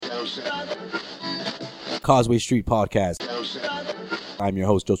Causeway Street Podcast. I'm your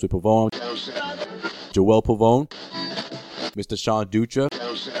host, Joseph Pavone. Joel Pavone. Mr. Sean Dutra.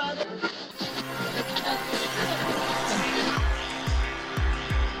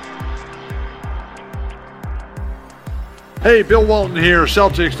 Hey, Bill Walton here,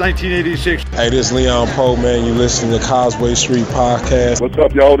 Celtics, 1986. Hey, this is Leon Poe, man. You listening to Causeway Street Podcast. What's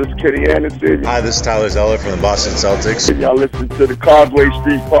up, y'all? This is Kenny Anderson. Hi, this is Tyler Zeller from the Boston Celtics. Y'all listen to the Causeway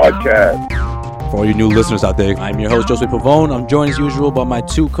Street Podcast. For all you new listeners out there, I'm your host, Joseph Pavone. I'm joined as usual by my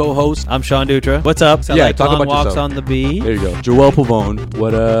two co-hosts. I'm Sean Dutra. What's up? So Yeah, like talk long about walks yourself. on the beat. There you go. Joel Pavone.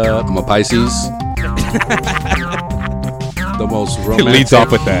 What up? I'm a Pisces. The most romantic. Leads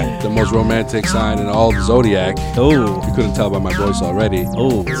off with that. The most romantic sign in all the zodiac. Oh, You couldn't tell by my voice already.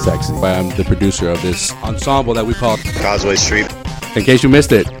 oh, Sexy. But I'm the producer of this ensemble that we call, Causeway Street. in case you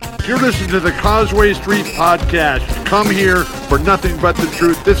missed it. You're listening to the Causeway Street Podcast. Come here for nothing but the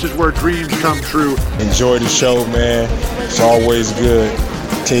truth. This is where dreams come true. Enjoy the show, man. It's always good.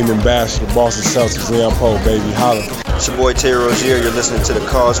 Team ambassador, Boston Celtics, Leon Poe, baby. Holla. It's your boy Terry Rozier. You're listening to the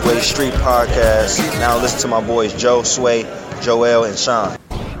Causeway Street Podcast. Now listen to my boys Joe, Sway, Joel, and Sean.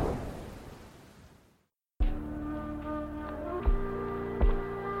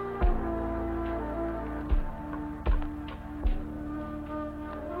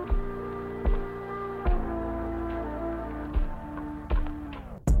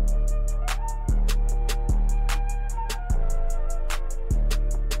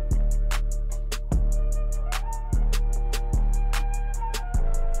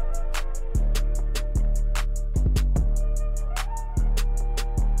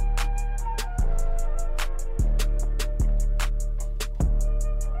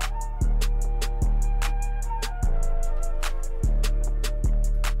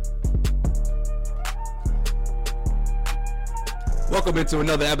 Welcome into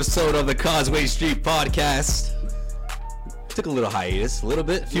another episode of the Causeway Street Podcast. Took a little hiatus, a little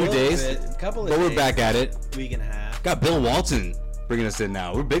bit, a few days, couple of but days. we're back at it. Week and a half. Got Bill Walton bringing us in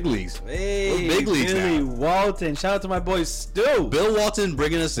now. We're big leagues. Hey, We're big leagues Billy now. Walton. Shout out to my boy Stu. Bill Walton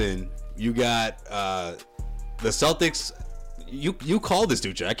bringing us in. You got the Celtics. You called this,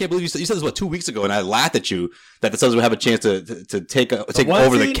 dude. I can't believe you said this, what, 2 weeks ago, and I laughed at you that the Celtics would have a chance to take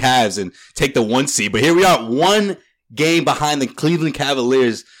over the Cavs and take the 1 seed. But here we are, one game behind the Cleveland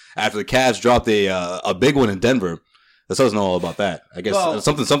Cavaliers after the Cavs dropped a big one in Denver. The Celtics know all about that. I guess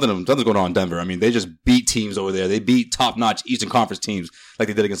something's going on in Denver. I mean, they just beat teams over there. They beat top-notch Eastern Conference teams like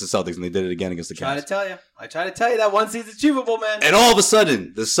they did against the Celtics, and they did it again against the Cavs. I try to tell you that 1 seed's achievable, man. And all of a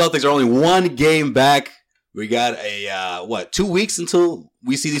sudden, the Celtics are only one game back. We got 2 weeks until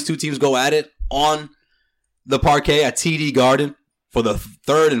we see these two teams go at it on the parquet at TD Garden for the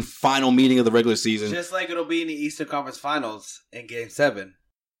third and final meeting of the regular season. Just like it'll be in the Eastern Conference Finals in Game 7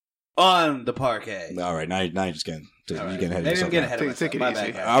 on the parquet. All right, now you're just getting ahead of Maybe I'm yourself. getting ahead of myself. Take it My easy.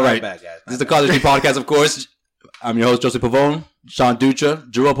 bad, guys. All right. My bad, guys. This is the Causeway Street Podcast, of course. I'm your host, Joseph Pavone, Sean Dutra,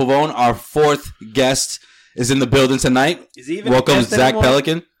 Joel Pavone. Our fourth guest is in the building tonight. Is he even a Welcome, guest Zach anymore?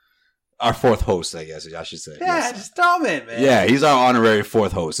 Pelican. Our fourth host, I guess I should say. Yeah, Yes. just throw him in, man. Yeah, he's our honorary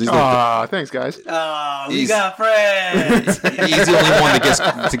fourth host. He's the, Aw, thanks, guys. Oh, we He's- got friends. he's the only one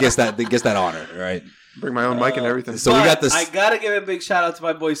that gets that honor, right? Bring my own mic and everything. So we But got this. I gotta give a big shout out to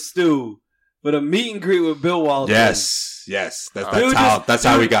my boy Stu for the meet and greet with Bill Walton. Yes. Dude That's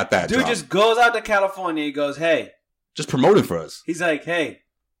how we got that. Dude drop. just goes out to California. He goes, hey. Just promoting for us. He's like, hey,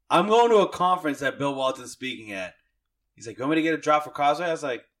 I'm going to a conference that Bill Walton's speaking at. He's like, you want me to get a drop for Causeway? I was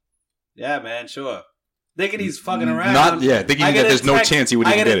like, yeah, man, sure. Thinking he's fucking around. Thinking that there's no chance he would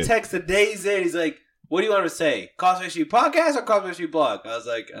even get I get it. a text the days in. He's like, what do you want to say? Causeway Street Podcast or Causeway Street Blog? I was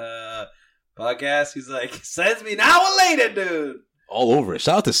like, podcast. He's like, sends me an hour later, dude. All over it.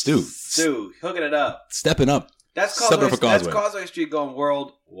 Shout out to Stu. Stu, hooking it up. Stepping up. That's Stepping Causeway, up for that's Causeway. Causeway Street going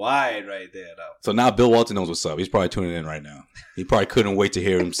worldwide right there, though. So now Bill Walton knows what's up. He's probably tuning in right now. He probably couldn't wait to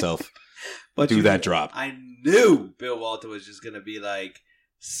hear himself do that drop. I knew Bill Walton was just going to be like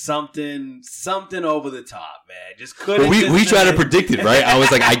something over the top, man. Just couldn't. But we tried to predict it, right? I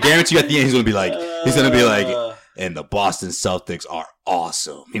was like, I guarantee you at the end he's gonna be like, and the Boston Celtics are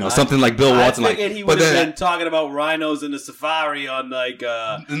awesome. You know, something like Bill Walton. I figured he would have been talking about rhinos in the safari on like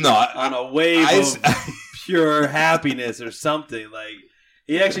on a wave of pure happiness or something. Like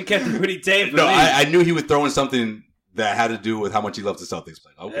he actually kept it pretty tame for me. I knew he would throw in something that had to do with how much he loves the Celtics.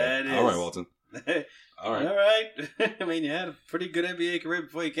 Like, okay, That all right, is. Walton. All right. I mean, you had a pretty good NBA career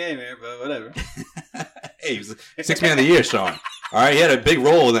before you came here, but whatever. Hey, he was Sixth Man of the Year, Sean. All right, he had a big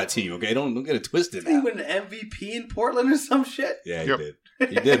role in that team. Okay, don't get it twisted. He Now. win an MVP in Portland or some shit. Yeah, he Yep. did.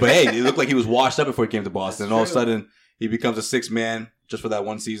 He did. But hey, it looked like he was washed up before he came to Boston. And all of a sudden, he becomes a six-man just for that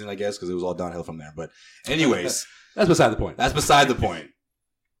one season, I guess, because it was all downhill from there. But anyways, that's beside the point. That's beside the point.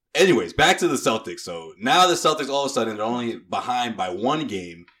 Anyways, back to the Celtics. So now the Celtics, all of a sudden, they're only behind by one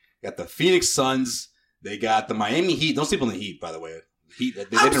game. Got the Phoenix Suns. They got the Miami Heat. Don't sleep on the Heat, by the way. Heat.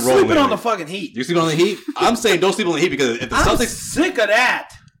 I'm sleeping on the fucking Heat. You sleeping on the Heat? I'm saying don't sleep on the Heat because if the Celtics... I'm sick of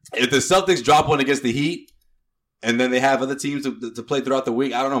that. If the Celtics drop one against the Heat, and then they have other teams to play throughout the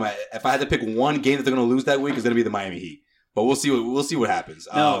week, I don't know, man. If I had to pick one game that they're going to lose that week, it's going to be the Miami Heat. But we'll see what happens.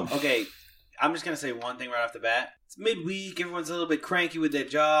 No, okay. I'm just going to say one thing right off the bat. It's midweek. Everyone's a little bit cranky with their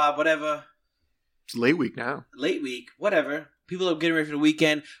job, whatever. It's late week now. Late week, whatever. People are getting ready for the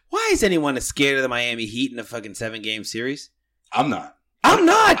weekend. Why is anyone as scared of the Miami Heat in a fucking 7-game series? I'm not.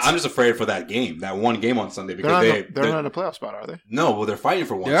 I'm just afraid for that game, that one game on Sunday because they're not in a playoff spot, are they? No, well they're fighting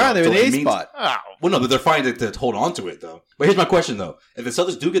for one. They're in the A spot. Oh. Well, no, but they're fighting to hold on to it though. But here's my question though: if the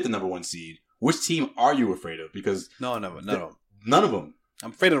Celtics do get the number 1 seed, which team are you afraid of? Because none of them.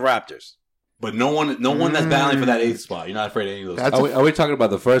 I'm afraid of the Raptors. But no one that's battling for that 8th spot. You're not afraid of any of those. Are we talking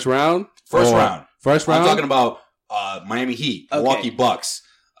about the first round? First round. I'm talking about Miami Heat, Milwaukee Bucks.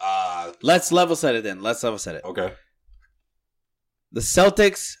 Let's level set it then. Let's level set it. Okay. The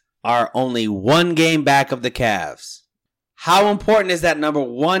Celtics are only 1 game back of the Cavs. How important is that number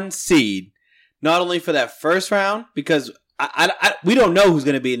 1 seed? Not only for that first round, because we don't know who's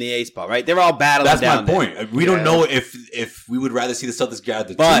going to be in the A spot, right? They're all battling That's down my point. there. We don't know if we would rather see the Celtics grab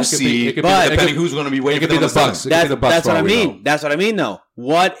the 2 seed, depending who's going to be waiting for the Bucks. That's what I mean. That's what I mean, though.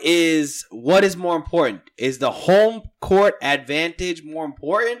 What is more important? Is the home court advantage more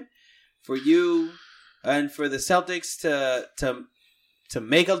important for you and for the Celtics to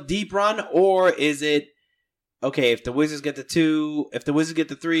make a deep run, or is it okay? If the Wizards get the 2, if the Wizards get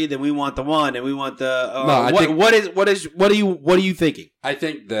the 3, then we want the 1, and we want the. What are you thinking? I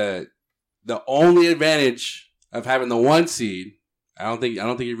think the only advantage of having the 1 seed, I don't think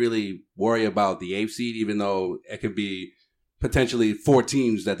you really worry about the 8th seed, even though it could be potentially 4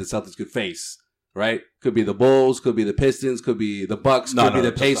 teams that the Celtics could face. Right? Could be the Bulls, could be the Pistons, could be the Bucks, could be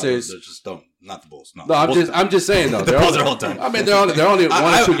the Pacers. Just don't. Not the Bulls. No, I'm just saying though. The Bulls are all done. I mean, they're only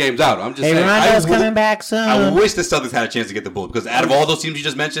 1 or 2 games out. I'm just saying. Rondo's coming back soon. I wish the Celtics had a chance to get the Bulls because out of all those teams you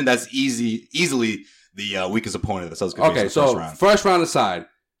just mentioned, that's easily the weakest opponent that the Celtics could face in the first round. First round aside,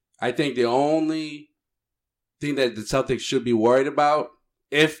 I think the only thing that the Celtics should be worried about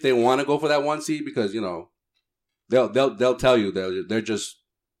if they want to go for that 1 seed, because they'll tell you they're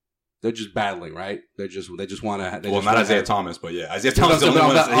just battling, right? They just want to. Well, not Isaiah Thomas, but yeah, Isaiah Thomas is the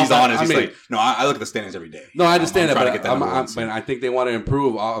only one he's honest. He's like, no, I look at the standings every day. No, I understand that, but I think they want to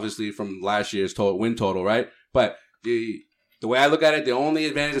improve, obviously, from last year's win total, right? But the way I look at it, the only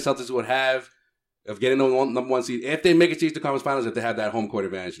advantage the Celtics would have of getting the number 1 seed, if they make it to Eastern Conference Finals, if they have that home court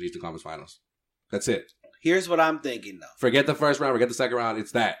advantage in Eastern Conference Finals. That's it. Here's what I'm thinking, though. Forget the first round, forget the second round.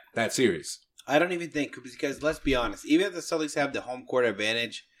 It's that series. I don't even think, because let's be honest, even if the Celtics have the home court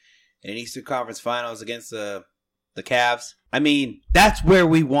advantage in Eastern Conference Finals against the Cavs, I mean, that's where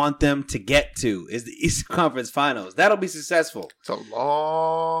we want them to get to, is the Eastern Conference Finals. That'll be successful. It's a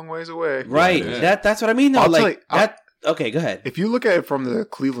long ways away. Right. Yeah. That's what I mean, though. Okay, go ahead. If you look at it from the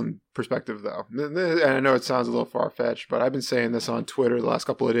Cleveland perspective, though, and I know it sounds a little far-fetched, but I've been saying this on Twitter the last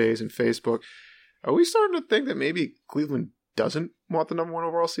couple of days and Facebook. Are we starting to think that maybe Cleveland doesn't want the number 1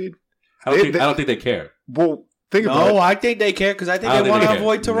 overall seed? I don't think they care. Well, think about it. No, I think they care because I think they want to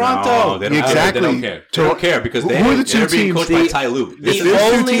avoid Toronto. No, they don't exactly. They don't care. They don't care because they're being coached by Ty Lue. There's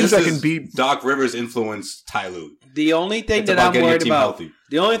 2 teams that can beat Doc Rivers influenced Ty Lue. The only thing that I'm worried about, in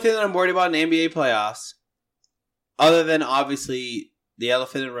the NBA playoffs, other than obviously the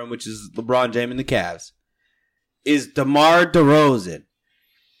elephant in the room, which is LeBron James and the Cavs, is DeMar DeRozan.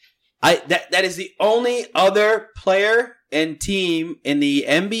 That is the only other player and team in the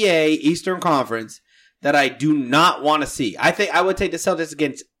NBA Eastern Conference that I do not want to see. I think I would take the Celtics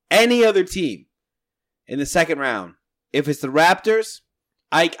against any other team in the second round. If it's the Raptors,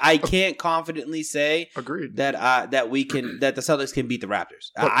 I can't confidently say agreed that the Celtics can beat the Raptors.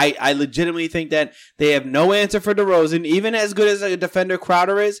 I legitimately think that they have no answer for DeRozan. Even as good as a defender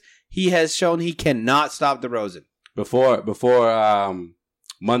Crowder is, he has shown he cannot stop DeRozan. Before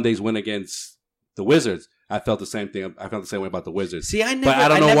Monday's win against the Wizards, I felt the same thing. I felt the same way about the Wizards. See, I but I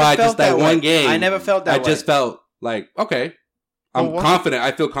don't know why. Just that one game, I never felt that way. I just felt like, okay, I'm confident.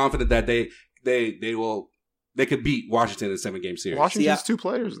 I feel confident that they will they could beat Washington in a 7-game series. Washington's 2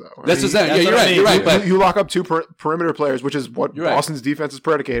 players, though. That's what I'm saying. Yeah, you're right. But you lock up 2 perimeter players, which is what Boston's defense is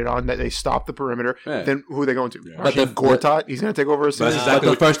predicated on, that they stop the perimeter. Yeah. Then who are they going to? Yeah. But Gortat, he's going to take over a season. But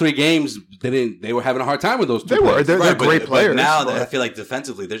the first 3 games, they were having a hard time with those 2 players. They're great players. But now I feel like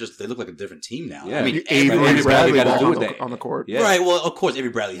defensively, they look like a different team now. Yeah. I mean, Avery Bradley on the court. Yeah. Right, well, of course, Avery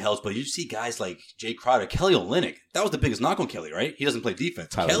Bradley helps, but you see guys like Jay Crowder, Kelly Olynyk. That was the biggest knock on Kelly, right? He doesn't play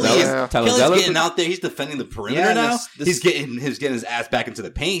defense. Kelly's getting out there. He's defending the perimeter now. He's getting his ass back into the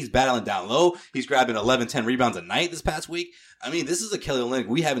paint. He's battling down low. He's grabbing 11, 10 rebounds a night this past week. I mean, this is a Kelly Olynyk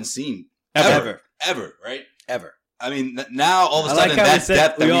we haven't seen ever, right? Ever. I mean, now all of a sudden that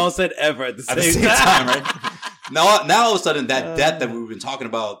depth we all said ever at the same time, right? Now all of a sudden that depth that we've been talking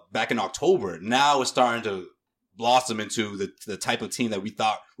about back in October, now is starting to blossom into the type of team that we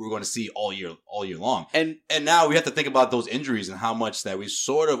thought we were going to see all year long. And now we have to think about those injuries and how much that we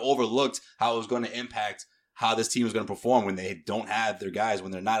sort of overlooked how it was going to impact how this team is going to perform when they don't have their guys,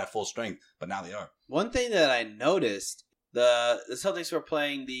 when they're not at full strength, but now they are. One thing that I noticed, the Celtics were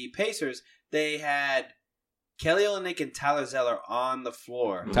playing the Pacers. They had Kelly Olynyk and Tyler Zeller on the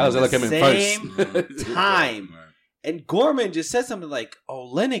floor. Tyler Zeller came in first. Same time. And Gorman just said something like,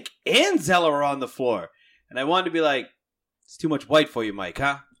 Olynyk and Zeller are on the floor. And I wanted to be like, it's too much white for you, Mike,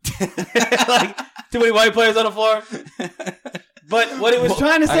 huh? Like, too many white players on the floor? But what it was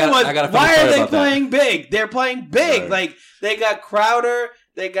trying to say was, why are they playing big? They're playing big. Right. Like, they got Crowder,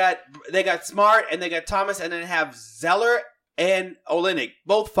 they got Smart, and they got Thomas, and then have Zeller and Olynyk,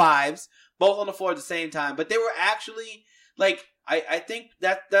 both 5s, both on the floor at the same time. But they were actually, like, I think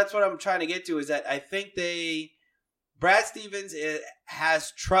that's what I'm trying to get to, is that I think Brad Stevens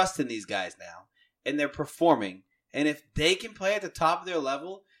has trust in these guys now, and they're performing. And if they can play at the top of their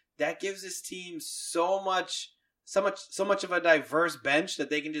level, that gives this team so much of a diverse bench that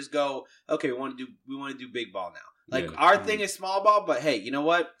they can just go, okay, we want to do big ball now. Like, our thing is small ball, but hey, you know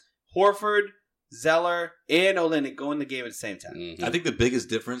what? Horford, Zeller, and Olynyk go in the game at the same time. Mm-hmm. I think the biggest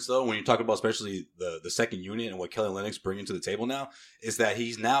difference, though, when you talk about especially the second unit and what Kelly Olynyk's bringing to the table now, is that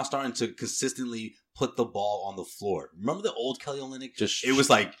he's now starting to consistently put the ball on the floor. Remember the old Kelly Olynyk? It was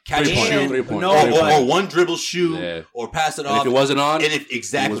like catch and shoot, or one dribble shoot, or pass it off. If it wasn't on, and if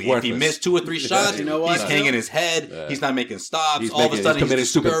he missed 2 or 3 shots, you know what? He's hanging his head. Yeah. He's not making stops. All of a sudden, he's committing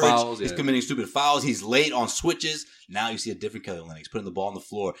stupid fouls. He's committing stupid fouls. He's late on switches. Now you see a different Kelly Olynyk. He's putting the ball on the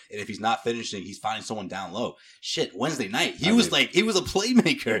floor, and if he's not finishing, he's finding someone down low. Shit, Wednesday night, he was a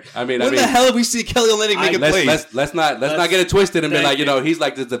playmaker. When the hell did we see Kelly Olynyk making plays? Let's not get it twisted and be like, he's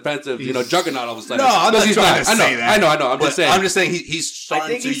like the defensive, juggernaut all of a sudden. No, I'm not trying to say that. I know. I'm just saying he's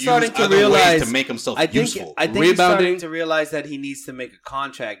starting to realize to make himself useful. I think he's starting to realize that he needs to make a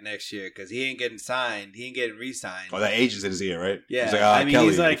contract next year because he ain't getting signed. He ain't getting re-signed. Oh, that agent's in his ear, right? Yeah. He's like,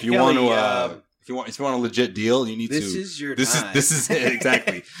 Kelly, if you want to. If you want a legit deal, you need to. This is your time. This is it,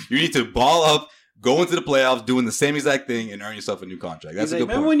 exactly. You need to ball up, go into the playoffs, doing the same exact thing, and earn yourself a new contract. That's a good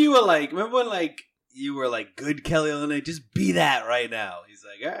point. Remember when you were good Kelly Olynyk? Just be that right now. He's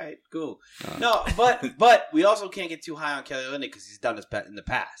like, all right, cool. No, but we also can't get too high on Kelly Olynyk because he's done this in the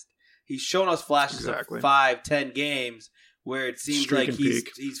past. He's shown us flashes of 5-10 games where it seems like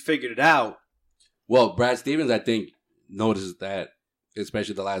he's figured it out. Well, Brad Stevens, I think, notices that,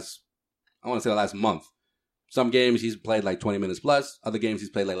 especially the last month. Some games he's played like 20 minutes plus. Other games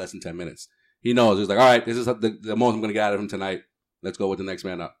he's played like less than 10 minutes. He knows. He's like, all right, this is the most I'm going to get out of him tonight. Let's go with the next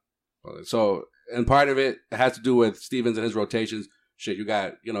man up. So, and part of it has to do with Stevens and his rotations. Shit, you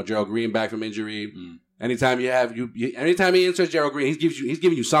got, Gerald Green back from injury. Anytime anytime he inserts Gerald Green, he's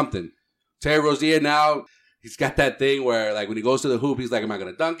giving you something. Terry Rozier now, he's got that thing where, like, when he goes to the hoop, he's like, am I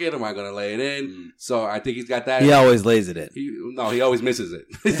going to dunk it? Am I going to lay it in? So I think he's got that. He always lays it in. He always misses it.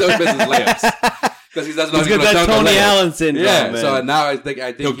 He always misses layups. Because he doesn't know he's going to dunk Tony Allen syndrome. Yeah, man. So now I think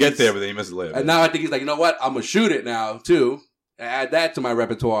he'll get there, but then he misses layup. And now I think he's like, you know what? I'm going to shoot it now, too. And add that to my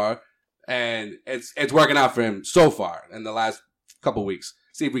repertoire. And it's working out for him so far in the last couple weeks.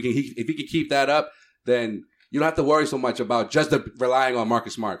 See if he can keep that up, then you don't have to worry so much about just relying on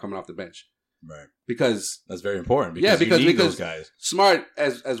Marcus Smart coming off the bench. Right. Because that's very important. Because you need those guys. Smart,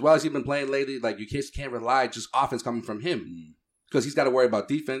 as well as he's been playing lately, like, you just can't rely just offense coming from him. Because he's got to worry about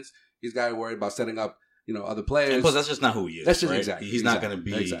defense. He's got to worry about setting up, other players. And plus, that's just not who he is. That's just right? exactly. He's not going to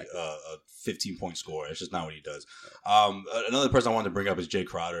be a 15-point scorer. That's just not what he does. Another person I wanted to bring up is Jay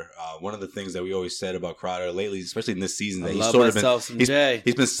Crowder. One of the things that we always said about Crowder lately, especially in this season, that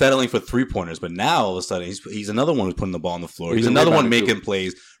he's been settling for 3-pointers, but now all of a sudden he's another one who's putting the ball on the floor. He's another one making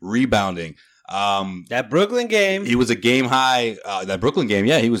plays, rebounding. That Brooklyn game. He was a game high. That Brooklyn game,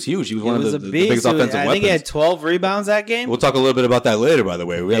 yeah, he was huge. He was one of the biggest offensive weapons. I think he had 12 rebounds that game. We'll talk a little bit about that later, by the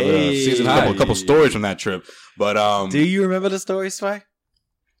way. We have a couple stories from that trip. But do you remember the story, Sway?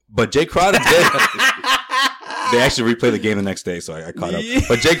 But Jay Crowder did. They actually replayed the game the next day, so I caught up.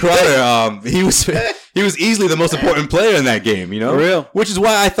 But Jay Crowder, he was easily the most important player in that game, you know? For real. Which is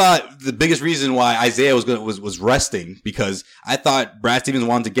why I thought the biggest reason why Isaiah was resting, because I thought Brad Stevens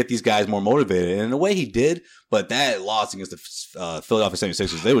wanted to get these guys more motivated. And in a way he did, but that loss against the Philadelphia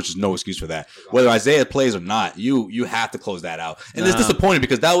 76ers, there was just no excuse for that. Whether Isaiah plays or not, you have to close that out. And it's disappointing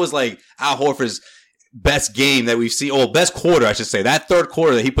because that was like Al Horford's best game that we've seen, best quarter, I should say. That third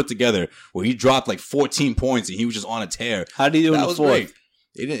quarter that he put together where he dropped like 14 points and he was just on a tear. How did he do in the fourth? Great.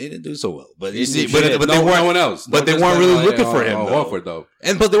 He didn't do so well. But you see, but no one else. But they weren't really looking for him. Horford, though.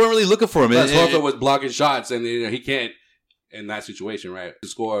 But they weren't really looking for him. Horford was blocking shots, and he can't in that situation, right? To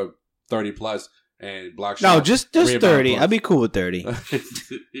score 30 plus and block shots. No, just 30. I'd be cool with 30.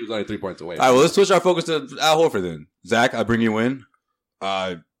 He was only 3 points away. All right, well, let's switch our focus to Al Horford then. Zach, I bring you in.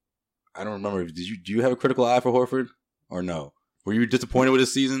 I don't remember. Do you have a critical eye for Horford or no? Were you disappointed with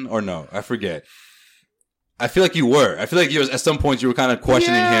his season or no? I forget. I feel like you were. I feel like at some point you were kind of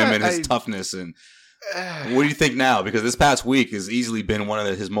questioning him and his toughness. And what do you think now? Because this past week has easily been one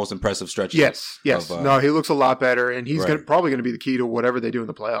of his most impressive stretches. Yes. No, he looks a lot better, and he's probably going to be the key to whatever they do in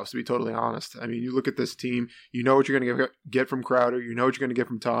the playoffs, to be totally honest. I mean, you look at this team, you know what you're going to get from Crowder, you know what you're going to get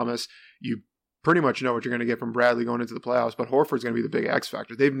from Thomas, you pretty much know what you're going to get from Bradley going into the playoffs, but Horford's going to be the big X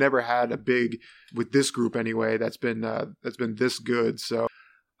factor. They've never had a big, with this group anyway, that's been this good. So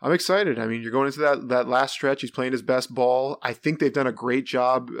I'm excited. I mean, you're going into that last stretch. He's playing his best ball. I think they've done a great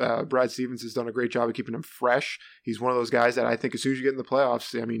job. Brad Stevens has done a great job of keeping him fresh. He's one of those guys that I think as soon as you get in the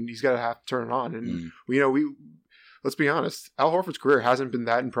playoffs, I mean, he's got to have to turn it on. And let's be honest, Al Horford's career hasn't been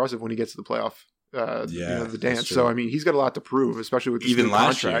that impressive when he gets to the playoff. The dance. So I mean, he's got a lot to prove, especially with this even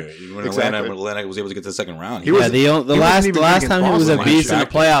last contract. year when Atlanta was able to get to the second round. The last time he was a beast in the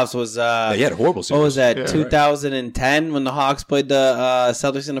playoffs was he had a horrible season. What was that? 2010 when the Hawks played the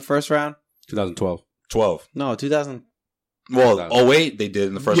Celtics in the first round. 2012. No, 2000. Well, 08 they did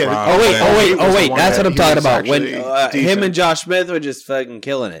in the first round. Oh wait, that's what I'm talking about. When him and Josh Smith were just fucking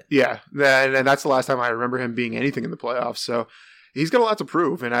killing it. Yeah, and that's the last time I remember him being anything in the playoffs. So he's got a lot to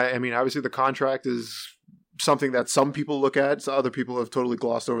prove, and I mean, obviously the contract is something that some people look at. So other people have totally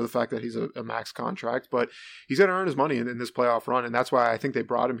glossed over the fact that he's a max contract, but he's got to earn his money in this playoff run, and that's why I think they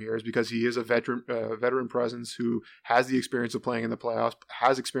brought him here, is because he is a veteran presence who has the experience of playing in the playoffs,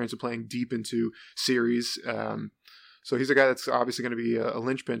 has experience of playing deep into series. So he's a guy that's obviously going to be a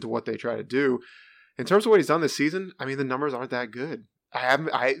linchpin to what they try to do. In terms of what he's done this season, I mean, the numbers aren't that good.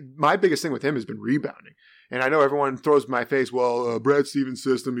 My biggest thing with him has been rebounding. And I know everyone throws my face, Brad Stevens'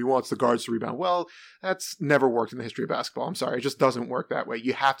 system, he wants the guards to rebound. Well, that's never worked in the history of basketball. I'm sorry. It just doesn't work that way.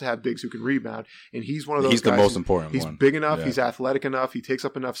 You have to have bigs who can rebound. And he's one of those guys. He's the most important one. He's big enough. He's athletic enough. He takes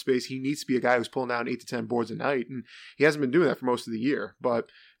up enough space. He needs to be a guy who's pulling down 8 to 10 boards a night. And he hasn't been doing that for most of the year. But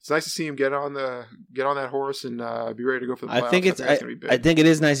it's nice to see him get on that horse and be ready to go for the playoffs. I think it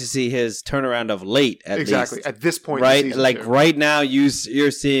is nice to see his turnaround of late, at least. At this point right? in the season, like right now,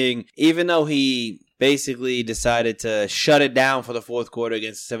 you're seeing, even though he basically decided to shut it down for the fourth quarter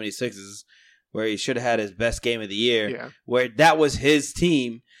against the 76ers, where he should have had his best game of the year, where that was his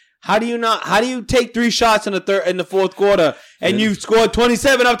team. How do you take 3 shots in the fourth quarter and you scored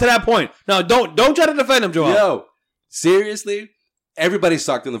 27 up to that point? No, don't try to defend him, Joel. Yo, seriously? Everybody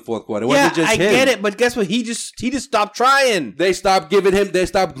sucked in the fourth quarter. It wasn't just him. Get it, but guess what? He just stopped trying. They stopped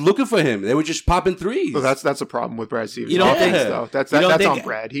looking for him. They were just popping threes. Well, that's a problem with Brad Stevens. You don't think so? That's on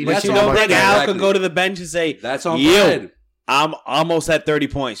Brad. You don't think Al can go to the bench and say, "That's on Brad. I'm almost at 30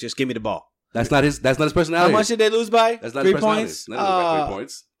 points. Just give me the ball." That's not his personality. How much did they lose by? That's not 3 his points. Not by 3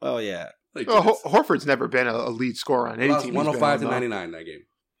 points. Oh yeah. Horford's never been a lead scorer on any team. 105 to 99 that game.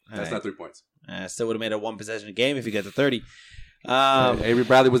 That's not 3 points. Still would have made a 1-possession game if he got to 30. Avery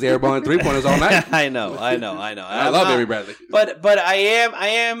Bradley was airballing 3-pointers all night. I know. I love Avery Bradley. But I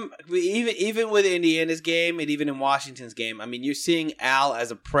am even with Indiana's game and even in Washington's game, I mean, you're seeing Al as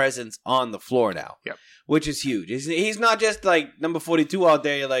a presence on the floor now. Yep. Which is huge. He's not just like number 42 out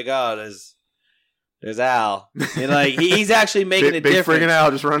there. You're like, oh, there's Al. You're like, he's actually making it different. Big friggin' Al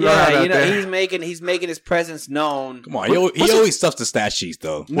just running around out there. He's making his presence known. Come on, he always stuffs the stat sheets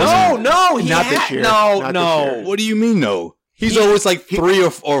though. No, not this year. No. What do you mean no? He's always like 3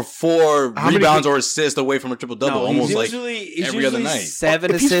 or 4 rebounds or assists away from a triple-double, almost like every other night.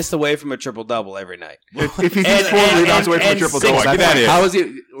 7 assists away from a triple-double every night. If he's 4 rebounds away from a triple-double, how is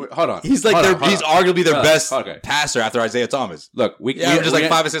he? Hold on. He's like he's arguably their best passer after Isaiah Thomas. Look, we just like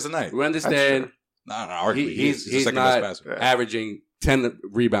 5 assists a night. We understand. No, arguably he's not averaging 10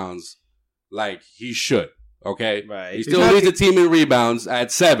 rebounds like he should. Okay, right. He still leads the team in rebounds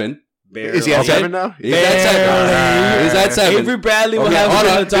at 7. Barely. Is he at 7 now? He's at 7. Avery Bradley will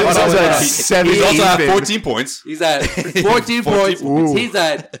have 7. He's also at 14 points. He's at 14 points. He's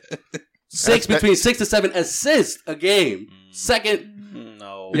at between 6 to 7 assists a game. Second.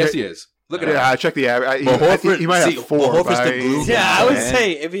 No. Yes, he is. Look at that. I checked the average. He might have 4. I would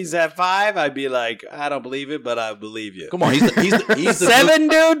say if he's at 5, I'd be like, I don't believe it, but I believe you. Come on, he's the 7,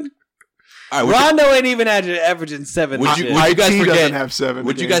 dude. All right, Rondo ain't even averaging 7. Would you guys forget? Doesn't have 7.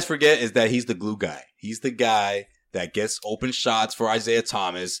 Would you guys forget is that he's the glue guy? He's the guy that gets open shots for Isaiah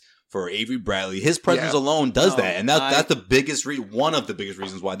Thomas, for Avery Bradley. His presence alone does that, and that's the biggest one of the biggest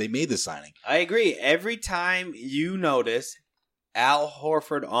reasons why they made this signing. I agree. Every time you notice Al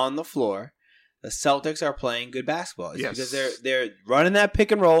Horford on the floor, the Celtics are playing good basketball. It's because they're running that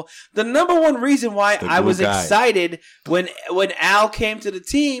pick and roll. The number one reason why I was excited when Al came to the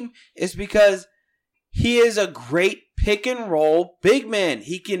team is because he is a great pick and roll big man.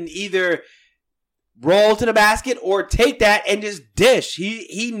 He can either roll to the basket or take that and just dish.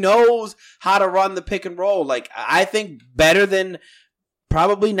 He knows how to run the pick and roll. Like, I think better than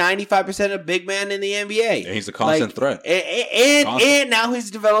probably 95% of big men in the NBA. And he's a constant threat. And now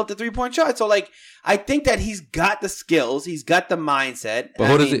he's developed a 3-point shot. So, like, I think that he's got the skills. He's got the mindset. But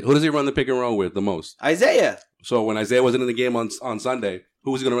who does he run the pick and roll with the most? Isaiah. So when Isaiah wasn't in the game on Sunday,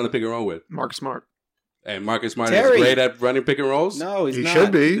 who was he going to run the pick and roll with? Marcus Smart. And Marcus Smart is great at running pick and rolls? No, he's not. He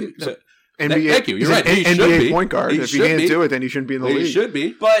should be. So, thank you. You're right. He NBA point guard. If he can't do it, then he shouldn't be in the league. He should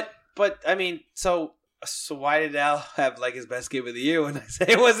be. But I mean, so why did Al have like his best game of the year when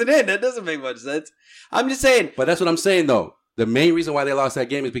Isaiah wasn't in? That doesn't make much sense. I'm just saying. But that's what I'm saying, though. The main reason why they lost that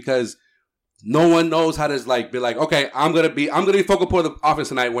game is because no one knows how to be like, okay, I'm gonna be focal point of the offense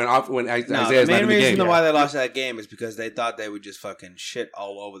tonight when Isaiah's not in the game. The main reason why they lost that game is because they thought they would just fucking shit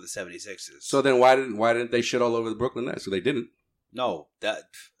all over the 76ers. So then why didn't they shit all over the Brooklyn Nets? So they didn't. No, that.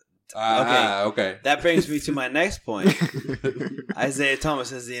 Okay. That brings me to my next point. Isaiah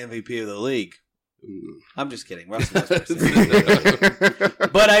Thomas is the MVP of the league. I'm just kidding. Russell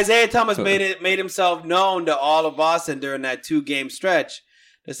Westbrook. But Isaiah Thomas made himself known to all of Boston during that 2-game stretch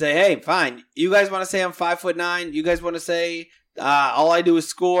to say, hey, fine. You guys want to say I'm 5'9"? You guys want to say all I do is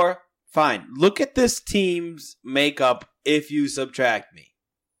score? Fine. Look at this team's makeup if you subtract me.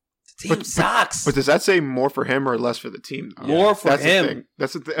 The team sucks. But does that say more for him or less for the team? More for him. The thing.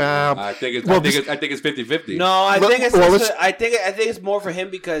 That's the thing. I think it's 50-50. No, I think it's more for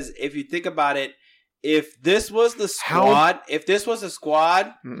him because if you think about it, if this was the squad,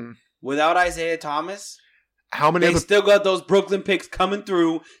 without Isaiah Thomas, they still got those Brooklyn picks coming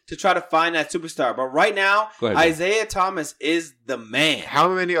through to try to find that superstar. But right now, Isaiah Thomas is the man.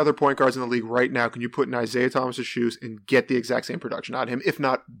 How many other point guards in the league right now can you put in Isaiah Thomas's shoes and get the exact same production out of him, if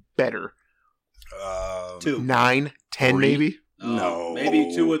not better? 2. 9, 10 maybe? No.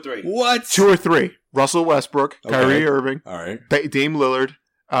 Maybe 2 or 3. What? 2 or 3. Russell Westbrook, Kyrie Irving, all right. Dame Lillard.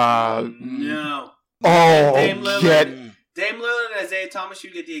 No. Oh, Dame Lillard and Isaiah Thomas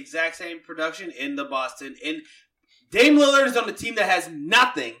should get the exact same production in the Boston. And Dame Lillard is on the team that has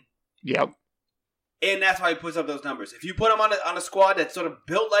nothing. Yep. And that's why he puts up those numbers. If you put him on a squad that's sort of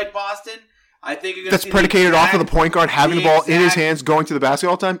built like Boston, I think you're going to see predicated off of the point guard having the ball in his hands, going to the basket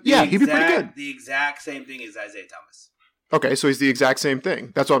all the time. Yeah, he'd be pretty good. The exact same thing as Isaiah Thomas. Okay, so he's the exact same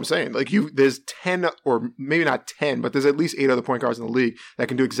thing. That's what I'm saying. Like there's 10, or maybe not 10, but there's at least 8 other point guards in the league that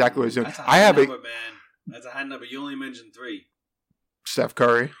can do exactly what he's doing. That's a high number, man. That's a high number. You only mentioned 3. Steph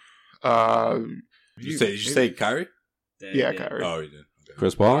Curry. Did you say Kyrie? Yeah, Kyrie. Oh, you did. Okay.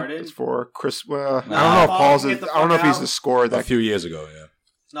 Chris Paul. It's for Chris. I don't know if Paul's. I don't know if he's the scorer. A few years ago, yeah.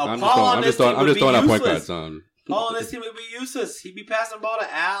 No, I'm just throwing out point guards on. Paul on this team would be useless. He'd be passing the ball to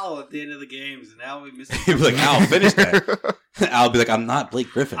Al at the end of the games, and Al would be missing. He'd be like, Al, finish that. Al would be like, I'm not Blake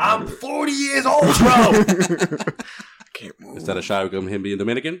Griffin. I'm 40 years old, bro. Can't move. Is that a shot of him being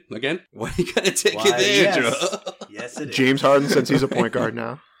Dominican again? Why are you gonna take it there, Drew? Yes, it is. James Harden, since he's a point guard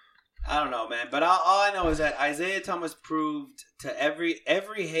now. I don't know, man. But all I know is that Isaiah Thomas proved to every at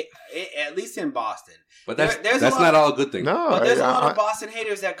least in Boston. But that's not all a good thing. No, but there's a lot of Boston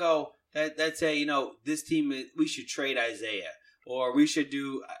haters that go that say, this team we should trade Isaiah, or we should.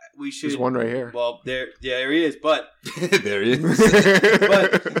 There's one right here. Well, there he is, but there he is.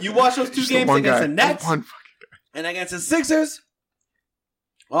 But you watch those 2 games against the Nets. And against the Sixers,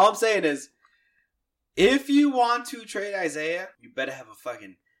 all I'm saying is, if you want to trade Isaiah, you better have a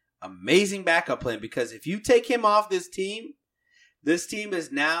fucking amazing backup plan. Because if you take him off this team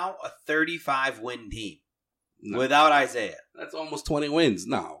is now a 35-win team without Isaiah. That's almost 20 wins.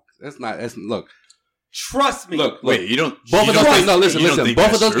 No, that's not. Look. Trust me. Look. Wait, you don't. Both of those games. No, listen.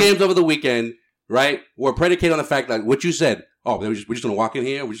 Both of those true? games over the weekend, right, were predicated on the fact that what you said. Oh, we're just going to walk in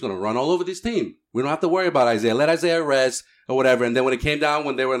here. We're just going to run all over this team. We don't have to worry about Isaiah. Let Isaiah rest or whatever. And then when it came down,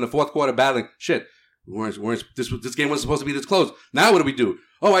 when they were in the fourth quarter battling, shit, this game wasn't supposed to be this close. Now what do we do?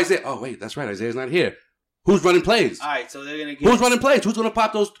 Oh, Isaiah. Oh, wait, that's right. Isaiah's not here. Who's running plays? All right, so they're going to Who's running plays? Who's going to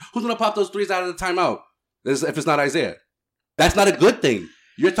pop those threes out of the timeout? If it's not Isaiah, that's not a good thing.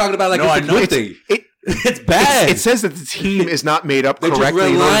 You're talking about it's a good thing. It's bad. It says that the team is not made up correctly. They're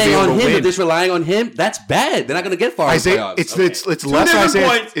just relying on him. They're just relying on him. That's bad. They're not going to get far. Isaiah, it's less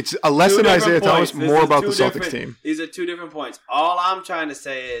Isaiah. It's less than Isaiah Thomas, more about the Celtics team. These are two different points. All I'm trying to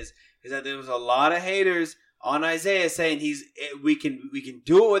say is that there was a lot of haters on Isaiah saying we can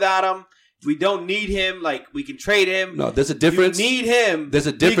do it without him. We don't need him. Like, we can trade him. No, there's a difference. You need him. There's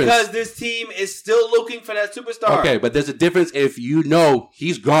a difference. Because this team is still looking for that superstar. Okay, but there's a difference if you know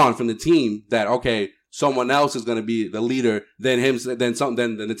he's gone from the team that, okay, someone else is going to be the leader than him, then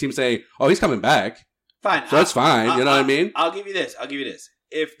the team saying, oh, he's coming back. Fine. So that's fine. You know what I mean? I'll give you this.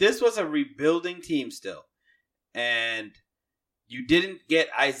 If this was a rebuilding team still, and you didn't get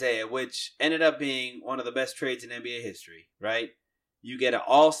Isaiah, which ended up being one of the best trades in NBA history, right? You get an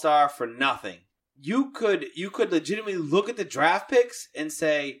all-star for nothing. You could legitimately look at the draft picks and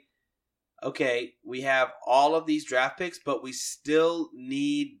say, okay, we have all of these draft picks, but we still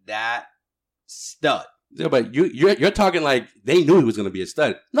need that stud. Yeah, but you're talking like they knew he was going to be a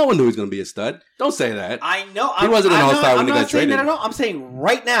stud. No one knew he was going to be a stud. Don't say that. I know. He wasn't an all-star when he got traded. No, I'm saying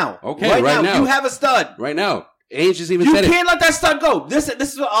right now. Okay, right now. You have a stud. Right now. Ainge just even you said it. You can't let that stud go. This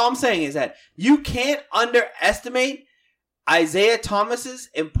is what all I'm saying is that you can't underestimate Isaiah Thomas's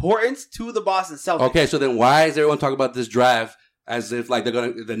importance to the Boston Celtics. Okay, so then why is everyone talking about this draft as if like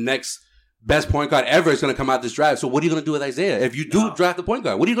the next best point guard ever is going to come out this draft? So what are you going to do with Isaiah? If you do draft the point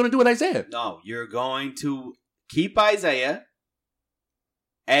guard, what are you going to do with Isaiah? No, you're going to keep Isaiah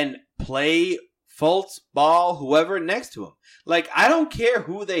and play Fultz, Ball, whoever next to him. Like, I don't care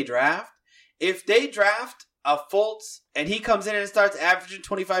who they draft. If they draft a Fultz and he comes in and starts averaging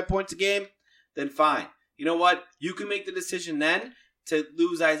 25 points a game, then fine. You know what? You can make the decision then to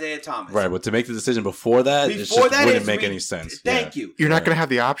lose Isaiah Thomas. Right, but to make the decision before that, wouldn't make any sense. Thank you. You're not going to have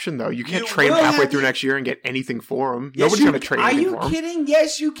the option, though. You can't trade him halfway through next year and get anything for him. Yes, Nobody's going to trade anything for him. Are you kidding?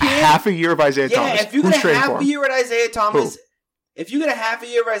 Yes, you can. Half a year of Isaiah Thomas. Yeah, if you get a half a year with Isaiah Thomas, if you get a half a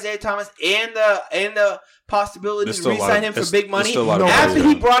year of Isaiah Thomas and the possibility to re-sign him for big money after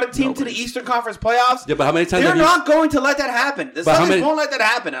he brought a team to the Eastern Conference playoffs, yeah, but how many times they're not going to let that happen. The Celtics won't let that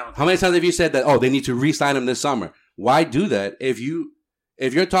happen. How many times have you said that? Oh, they need to re-sign him this summer. Why do that if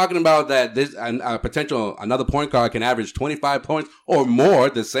you're talking about that this potential another point guard can average 25 points or more,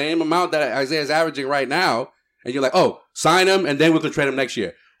 the same amount that Isaiah is averaging right now, and you're like, oh, sign him and then we can trade him next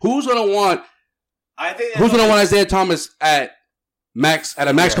year. Who's gonna want Isaiah Thomas at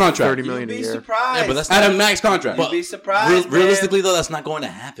a max contract? $30 million a year. Surprised. Yeah, but that's at a max contract. You'd be surprised. Realistically, though, that's not going to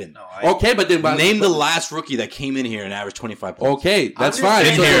happen. No, okay, but then name the last rookie that came in here and averaged 25 points. Okay, that's fine.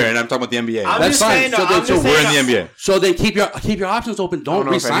 In here, and I'm talking about the NBA. That's fine. So we're in the NBA. So then keep your options open. Don't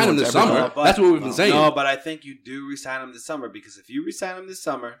re-sign him this summer. That's what we've been saying. No, but I think you do re-sign him this summer because if you re-sign him this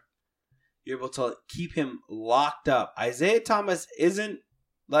summer, you're able to keep him locked up. Isaiah Thomas isn't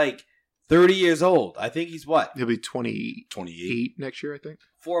like 30 years old. I think he's what? He'll be 28 next year, I think.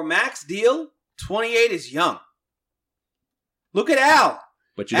 For a max deal, 28 is young. Look at Al.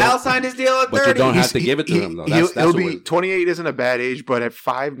 Al signed his deal at 30. But you don't have to give it to him, though. He'll be 28 isn't a bad age, but at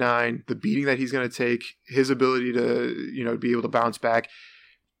 5'9", the beating that he's going to take, his ability to be able to bounce back,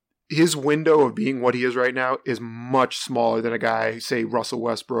 his window of being what he is right now is much smaller than a guy, say Russell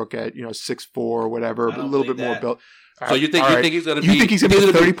Westbrook at 6'4" or whatever, a little bit more built. So you think he's going to be? You think he's going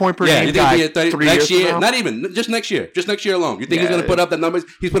to be a 30-point per game guy? You think he'll be 30 next year? Not even just next year. Just next year alone. You think he's going to put up the numbers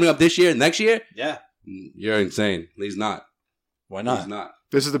he's putting up this year, next year? Yeah. You're insane. He's not. Why not? He's not.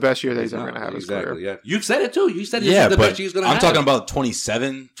 This is the best year that he's ever going to have. Exactly. Yeah. You said it too. You said this is the best year he's going to have. I'm talking about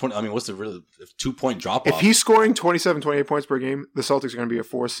 27. 20, I mean, what's the real 2-point drop off? If he's scoring 27, 28 points per game, the Celtics are going to be a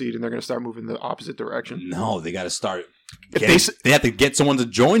 4 seed and they're going to start moving the opposite direction. No, they got to start. They have to get someone to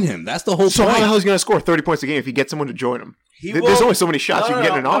join him. That's the whole point. So how the hell is he going to score 30 points a game if he gets someone to join him? There's only so many shots you can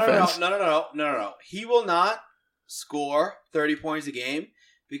get in an offense. No. He will not score 30 points a game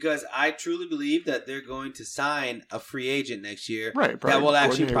Because I truly believe that they're going to sign a free agent next year that will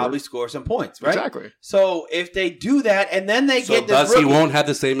actually probably score some points, right? Exactly. So if they do that and then they get this thus rookie, he won't have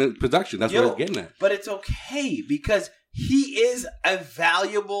the same production. That's what he's getting at. But it's okay because he is a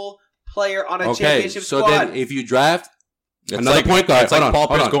valuable player on a championship squad. So then if you draft another point guard, it's like Paul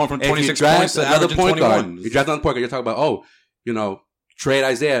Pierce going from 26 points to another point 21. guard. You draft another point guard, you're talking about, trade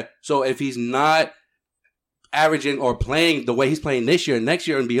Isaiah. So if he's not averaging or playing the way he's playing this year, next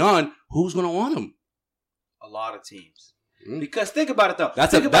year, and beyond, who's going to want him? A lot of teams. Because think about it though.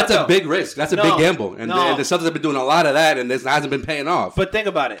 That's a big risk. That's a big gamble. And the Celtics have been doing a lot of that, and this hasn't been paying off. But think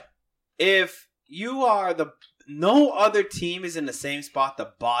about it. If you are no other team is in the same spot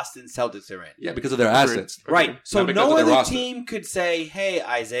the Boston Celtics are in. Yeah, because of their assets. Right. So no other team could say, hey,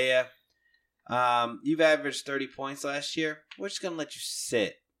 Isaiah, you've averaged 30 points last year. We're just going to let you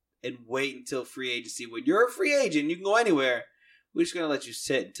sit and wait until free agency. When you're a free agent, you can go anywhere. We're just going to let you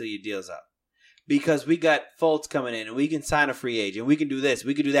sit until your deal's up. Because we got Fultz coming in and we can sign a free agent. We can do this.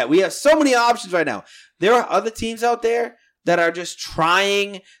 We can do that. We have so many options right now. There are other teams out there that are just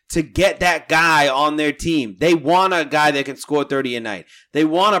trying to get that guy on their team. They want a guy that can score 30 a night. They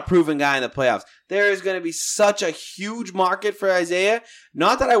want a proven guy in the playoffs. There is going to be such a huge market for Isaiah.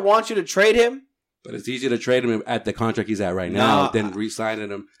 Not that I want you to trade him. But it's easier to trade him at the contract he's at right now than re-signing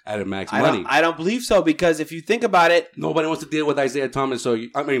him at a max money. I don't believe so because if you think about it, nobody wants to deal with Isaiah Thomas.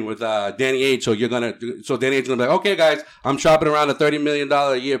 With Danny Ainge. So Danny Ainge is gonna be like, okay, guys, I'm shopping around a $30 million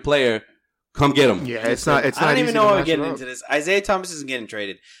a year player. Come get him. Yeah, it's not. I don't even know why we're getting into this. Isaiah Thomas isn't getting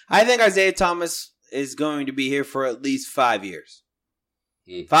traded. I think Isaiah Thomas is going to be here for at least 5 years.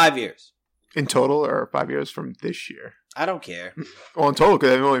 5 years in total, or 5 years from this year. I don't care. Well, in total,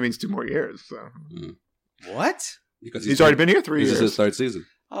 because it only means 2 more years. So. What? Because he's already been here 3 years. This is his third season.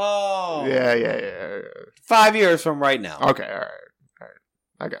 Oh. Yeah. 5 years from right now. Okay, all right.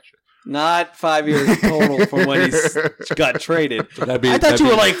 I got you. Not 5 years total from when he got traded. I thought you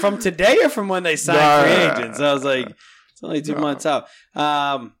were like from today or from when they signed free agents. I was like, it's only 2 months out.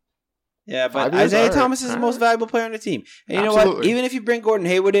 Yeah, but Isaiah Thomas is the most valuable player on the team. And you know what? Even if you bring Gordon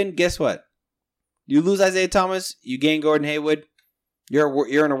Hayward in, guess what? You lose Isaiah Thomas, you gain Gordon Hayward,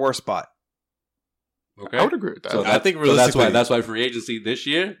 you're in a worse spot. Okay, I would agree with that. So I think that's why free agency this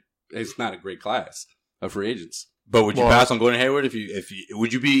year it's not a great class of free agents. But would you pass on Gordon Hayward if you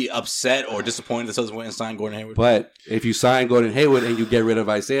would you be upset or disappointed that Celtics went and signed Gordon Hayward? But if you sign Gordon Hayward and you get rid of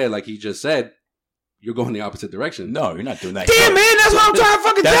Isaiah, like he just said, you're going the opposite direction. No, you're not doing that. Damn, man, that's what I'm trying to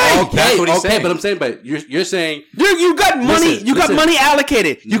fucking say. That's what he's saying. But I'm saying, you're saying you got money. You got money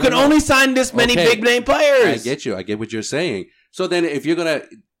allocated. You can only sign this many big name players. I get you. I get what you're saying. So then, if you're gonna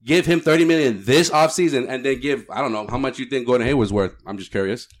give him $30 million this offseason and then give, I don't know how much you think Gordon Hayward's worth. I'm just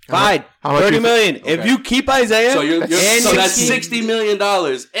curious. Fine, $30 million. Okay. If you keep Isaiah, so that's $60 million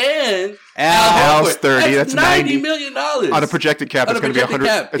and Al's 30. That's $90 million on a projected cap. It's going to be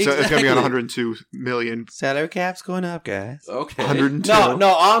 100. It's going to be on 102 million. Salary cap's going up, guys. Okay. 102. No.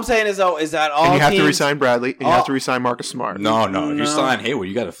 All I'm saying is that all and you have teams, to resign Bradley and you have to resign Marcus Smart. No. If you sign Hayward,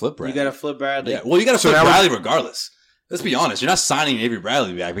 you got to flip Bradley. You got to flip Bradley. Yeah. Well, you got to flip Bradley regardless. Let's be honest. You're not signing Avery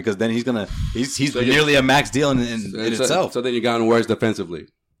Bradley back because then he's nearly a max deal in itself. So then you got him worse defensively.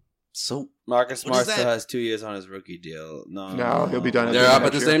 So Marcus Smart still has 2 years on his rookie deal. No, he'll be done. They're up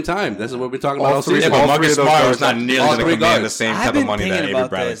at the same time. This is what we're talking about. All three. But Marcus Smart is not nearly going to command the same type of money that Avery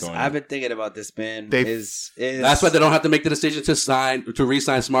Bradley's going. I've been thinking about this, man. That's why they don't have to make the decision to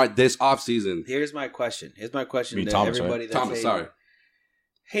re-sign Smart this offseason. Here's my question. To Thomas, everybody right? that's Thomas,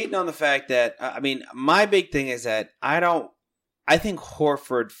 hating on the fact that my big thing is that I think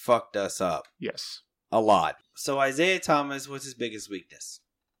Horford fucked us up. Yes. A lot. So Isaiah Thomas, what's his biggest weakness?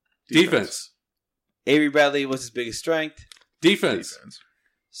 Defense. Avery Bradley, what's his biggest strength? Defense.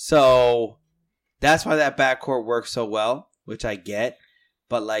 So that's why that backcourt works so well, which I get.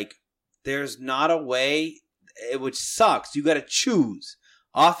 But there's not a way, which sucks. You got to choose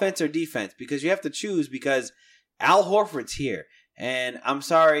offense or defense because you have to choose because Al Horford's here. And I'm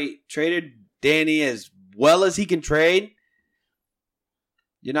sorry, traded Danny as well as he can trade.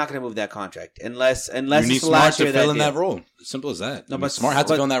 You're not going to move that contract unless you need it's the Smart last year to fill in that role. Simple as that. No, but Smart has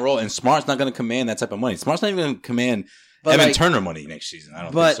to fill in that role, and Smart's not going to command that type of money. Smart's not even going to command Evan Turner money next season. I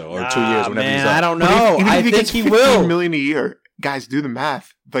don't think so, or 2 years, whenever he's up. I don't know. I think he will. $15 million a year. Guys, do the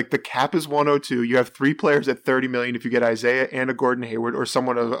math. The cap is 102. You have 3 players at $30 million if you get Isaiah and a Gordon Hayward or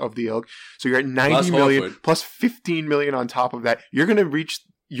someone of the ilk. So you're at $90 million plus $15 million on top of that. You're going to reach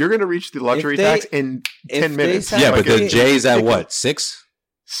the luxury tax in 10 minutes. Yeah, but the Jay's at what? 6?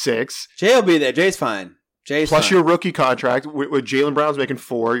 6. Jay will be there. Jay's fine. Plus your rookie contract with Jaylen Brown's making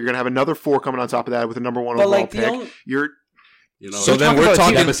 4. You're going to have another 4 coming on top of that with a number 1 overall pick. So then we're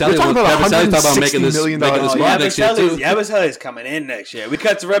talking about making this $160 million. next year too. Yabusele's coming in next year. We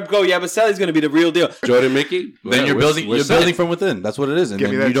cut to Repco. Yabusele's going to be the real deal. Jordan Mickey. Then you're building from within. That's what it is. And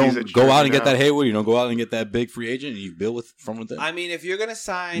then you don't go out and get that Hayward. You don't go out and get that big free agent. And you build from within. I mean, if you're going to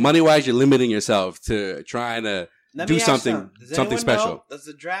sign money wise, you're limiting yourself to trying to do something special. Does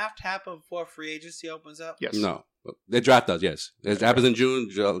the draft happen before free agency opens up? Yes. No. The draft does, yes. It happens in June.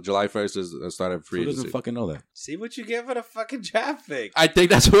 July 1st is the start of free agency. Who doesn't fucking know that? See what you get for the fucking draft pick. I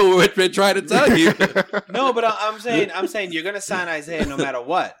think that's what we're trying to tell you. No, but I'm saying you're gonna sign Isaiah no matter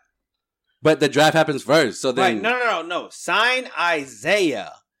what. But the draft happens first, so then No. Sign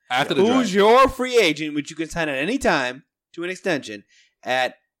Isaiah after the draft. Who's your free agent, which you can sign at any time to an extension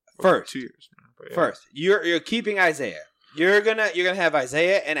at first. 2 years. Yeah. First, you're keeping Isaiah. You're gonna have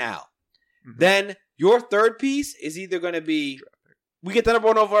Isaiah and Al. Mm-hmm. Then your third piece is either going to be we get the number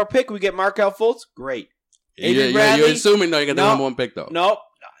one overall pick. We get Markelle Fultz. Great. You're assuming you get the number one pick though. No,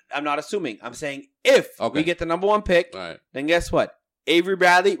 I'm not assuming. I'm saying if we get the number one pick, then guess what? Avery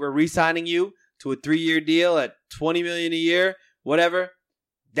Bradley, we're re-signing you to a 3-year deal at $20 million a year, whatever.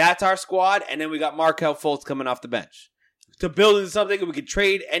 That's our squad, and then we got Markelle Fultz coming off the bench. To build into something, we could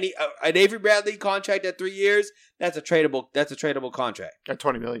trade an Avery Bradley contract at 3 years. That's a tradable contract. At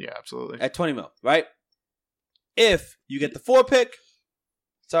 $20 million, yeah, absolutely. At $20 million, right? If you get the 4 pick,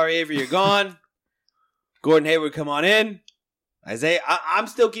 sorry Avery, you're gone. Gordon Hayward, come on in. Isaiah, I'm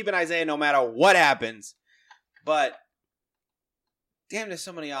still keeping Isaiah no matter what happens. But damn, there's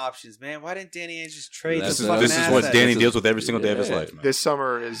so many options, man. Why didn't Danny Ainge just trade this is what Danny deals with every single day of his life, man. This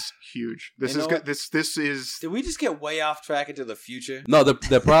summer is huge. This is good. This is. Did we just get way off track into the future? No, the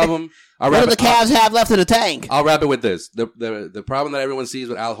problem. What do the Cavs have left in the tank? I'll wrap it with this. The problem that everyone sees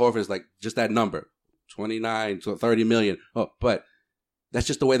with Al Horford is like just that number, 29 to 30 million. Oh, but that's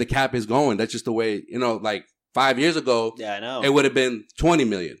just the way the cap is going. That's just the way, like 5 years ago. Yeah, I know. It would have been 20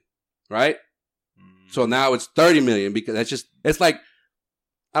 million, right? So now it's 30 million because it's like,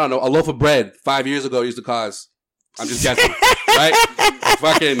 I don't know, a loaf of bread 5 years ago used to cost, I'm just guessing, right?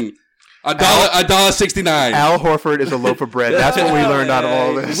 Fucking $1.69. Al Horford is a loaf of bread. That's what we learned out of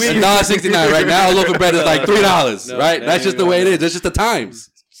all this. $1.69 right now. A loaf of bread is like $3, right? That's just the way it is. That's just the times.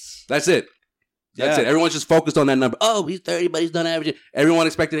 That's it. That's it. Everyone's just focused on that number. Oh, he's 30, but he's done averaging. Everyone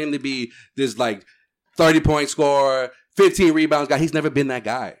expected him to be this like 30-point scorer, 15 rebounds guy. He's never been that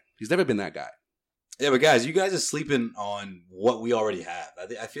guy. Yeah, but guys, you guys are sleeping on what we already have.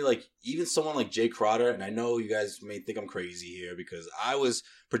 I feel like even someone like Jay Crowder, and I know you guys may think I'm crazy here because I was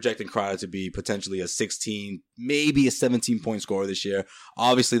projecting Crowder to be potentially a 16, maybe a 17-point scorer this year.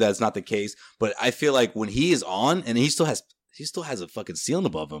 Obviously, that's not the case, but I feel like when he is on, and he still has a fucking ceiling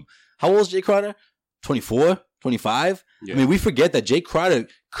above him. How old is Jay Crowder? 24? 25? Yeah. I mean, we forget that Jay Crowder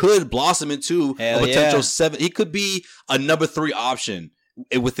could blossom into a potential 7. He could be a number 3 option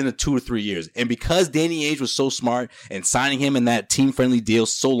within 2 or 3 years. And because Danny Ainge was so smart and signing him in that team-friendly deal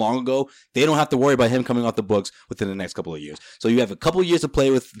so long ago, they don't have to worry about him coming off the books within the next couple of years. So you have a couple of years to play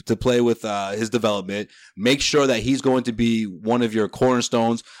with his development. Make sure that he's going to be one of your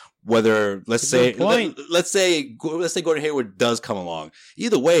cornerstones. Whether let's say Gordon Hayward does come along.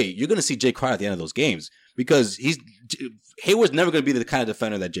 Either way, you're going to see Jay Crowder at the end of those games because Hayward's never going to be the kind of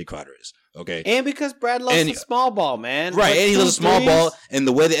defender that Jay Crowder is. Okay, and because Brad loves the small ball, man. Right, and he loves the small ball, and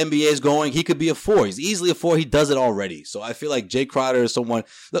the way the NBA is going, he could be a 4. He's easily a 4. He does it already. So I feel like Jay Crowder is someone.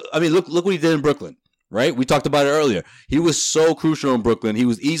 Look what he did in Brooklyn. Right? We talked about it earlier. He was so crucial in Brooklyn. He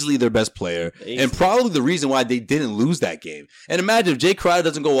was easily their best player and probably the reason why they didn't lose that game. And imagine if Jay Crowder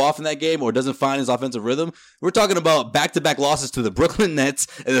doesn't go off in that game or doesn't find his offensive rhythm. We're talking about back-to-back losses to the Brooklyn Nets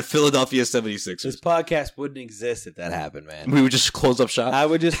and the Philadelphia 76ers. This podcast wouldn't exist if that happened, man. We would just close up shop. I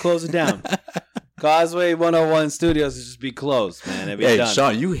would just close it down. Causeway 101 Studios would just be closed, man. It'd be done.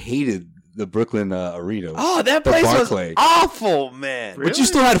 Sean, you hated the Brooklyn arena. Oh, that place was awful, man. Really? But you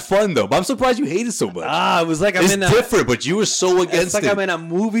still had fun, though. But I'm surprised you hated so much. It was like it's different, but you were so against it. It's like I'm in a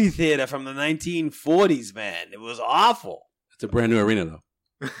movie theater from the 1940s, man. It was awful. It's a brand new arena, though.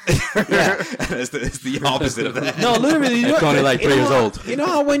 Yeah, it's the opposite of that. No, literally, it's only like 3 years old. You know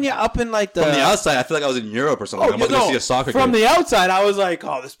how when you're up in like from the outside, I feel like I was in Europe or something. I'm going to see a soccer game. From the outside, I was like,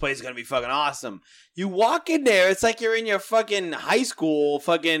 "Oh, this place is gonna be fucking awesome." You walk in there, it's like you're in your fucking high school,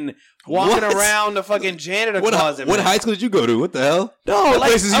 fucking walking around the fucking janitor closet. What high school did you go to? What the hell? No, that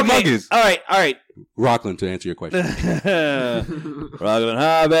place is humongous. All right. Rockland, to answer your question. Rockland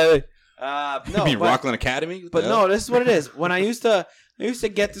High, baby. No, you mean Rockland Academy? But no, this is what it is. When I used to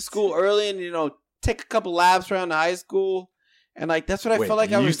get to school early and take a couple laps around the high school, and like that's what I felt like.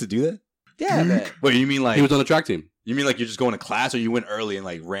 You used to do that? Yeah, man. Wait, you mean like he was on the track team? You mean like you're just going to class, or you went early and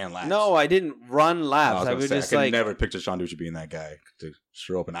like ran laps? No, I didn't run laps. I was just I could never picture Sean Ducci being that guy to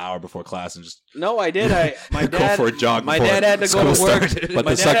show up an hour before class and just. No, I did. My go dad for a jog. My dad had to go to work. But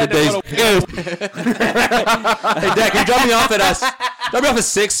the sucker days. Hey, Dad, can you drop me off at us? Drop me off at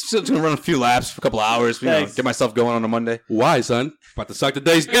 6. Just gonna run a few laps for a couple hours. You know, get myself going on a Monday. Why, son? About to suck the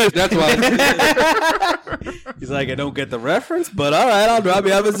days. That's why. He's like, I don't get the reference, but all right, I'll drop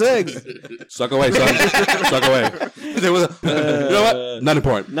you off at 6. Suck away, son. Suck away. You know what? Not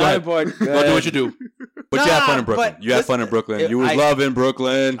important. Not important. Go do what you do. But you had fun in Brooklyn. You had fun in Brooklyn. You was loving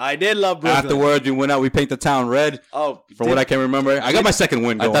Brooklyn. I did love Brooklyn. Afterwards, we went out. We paint the town red. Oh, from what I can remember, I got my second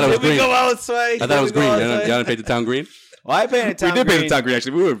win. I thought it was green. Did we go outside? I thought it was green. Y'all didn't paint the town green. Well, I painted town green. We did paint the town green.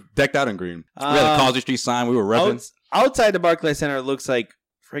 Actually, we were decked out in green. We had a Causeway Street sign. We were repping. Outside the Barclays Center, it looks like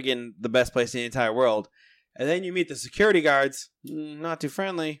friggin' the best place in the entire world. And then you meet the security guards. Not too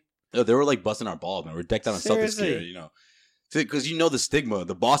friendly. Oh, they were like busting our balls, man. We're decked out in Celtics gear, you know. Because you know the stigma,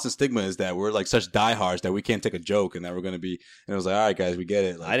 the Boston stigma is that we're like such diehards that we can't take a joke and that we're going to be. And it was like, all right, guys, we get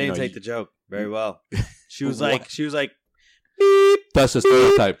it. Like, I didn't take the joke very well. She was like, beep. That's a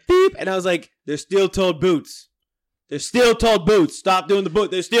stereotype. Beep. And I was like, they're steel-toed boots. They're steel-toed boots. Stop doing the boot.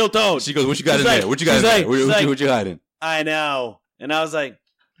 They're steel-toed. She goes, what you got in there? What you got in there? What you hiding? I know. And I was like,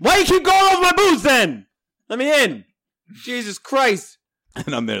 why you keep going over my boots then? Let me in. Jesus Christ.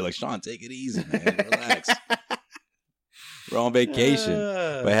 And I'm there like, Sean, take it easy, man. Relax. We're on vacation.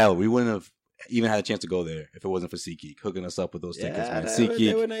 But hell, we wouldn't have even had a chance to go there if it wasn't for SeatGeek hooking us up with those tickets, man. SeatGeek.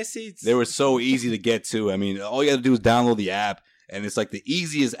 They were nice seats. They were so easy to get to. I mean, all you got to do is download the app, and it's like the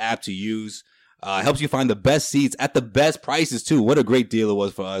easiest app to use. Helps you find the best seats at the best prices, too. What a great deal it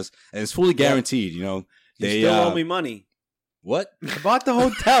was for us. And it's fully guaranteed, you know. They still owe me money. What? I bought the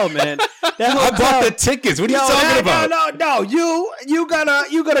hotel, man. I bought the tickets. What are you talking about? No. You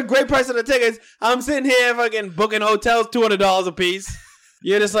got a great price on the tickets. I'm sitting here fucking booking hotels, $200 a piece.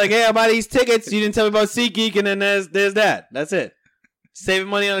 You're just like, hey, I bought these tickets. You didn't tell me about SeatGeek, and then there's that. That's it. Saving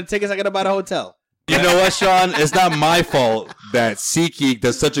money on the tickets. I gotta buy the hotel. You know what, Sean? It's not my fault that SeatGeek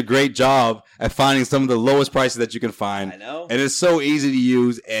does such a great job at finding some of the lowest prices that you can find. I know. And it's so easy to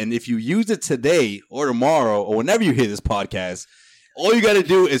use. And if you use it today or tomorrow or whenever you hear this podcast, all you got to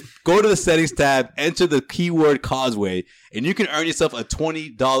do is go to the settings tab, enter the keyword Causeway, and you can earn yourself a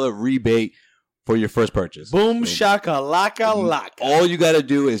 $20 rebate for your first purchase. Boom, shaka, laka, laka. All you got to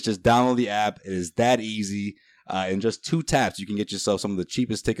do is just download the app. It is that easy. In just 2 taps, you can get yourself some of the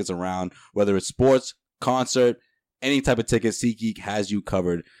cheapest tickets around, whether it's sports, concert, any type of ticket. SeatGeek has you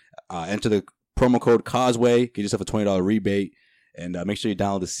covered. Enter the promo code Causeway, get yourself a $20 rebate, and make sure you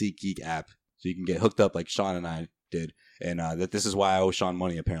download the SeatGeek app so you can get hooked up like Sean and I did. And that this is why I owe Sean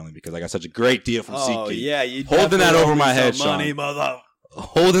money, apparently, because I got such a great deal from SeatGeek. Oh, yeah. You holding that over my head, money, Sean. Mother.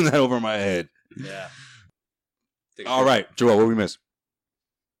 Holding that over my head. Yeah. All right, Joel, what did we miss?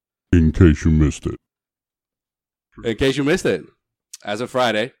 In case you missed it. In case you missed it, as of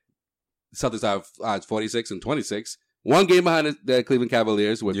Friday, the Celtics have 46-26. 1 game behind the Cleveland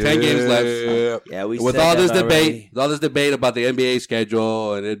Cavaliers with 10 games left. Yeah, with all this debate about the NBA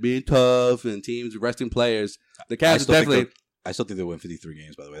schedule and it being tough and teams resting players, the Cavs definitely. I still think they'll win 53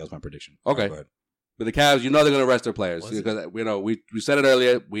 games. By the way, that was my prediction. Okay, go ahead. But the Cavs, they're going to rest their players because we said it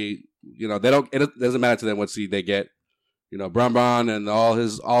earlier. They don't. It doesn't matter to them what seed they get. Bron and all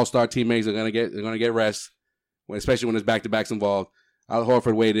his all-star teammates are going to get rest. Especially when there's back-to-backs involved. Al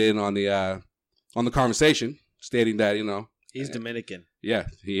Horford weighed in on the conversation, stating that he's Dominican. Yeah,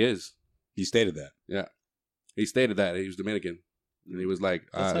 he is. He stated that. Yeah, he stated that he was Dominican, and he was like,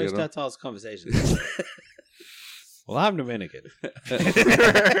 "That's how he starts all his conversations." Well, I'm Dominican.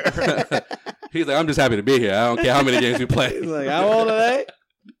 He's like, "I'm just happy to be here. I don't care how many games we play." He's like, "How old are they?"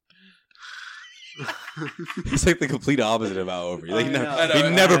 He's like the complete opposite of Al Horford. He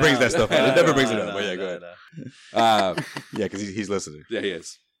never brings that stuff up. He never brings it up. But yeah, go ahead. Yeah, because he's listening. Yeah, he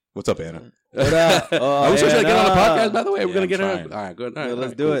is. What's up, Anna? What up? Are we supposed to get on the podcast, by the way? We're going to get her. All right, good. All right,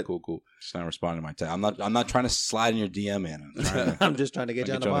 let's do it. Cool. She's not responding to my text. I'm not trying to slide in your DM, Anna. I'm just trying to get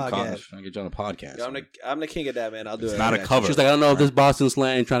you on the podcast. Trying to get you on the podcast. I'm the king of that, man. I'll do it. It's not a cover. She's like, I don't know if this Boston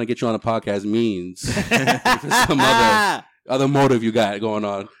slang trying to get you on the podcast means some other motive you got going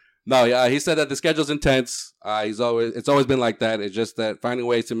on. No, yeah, he said that the schedule's intense. It's always been like that. It's just that finding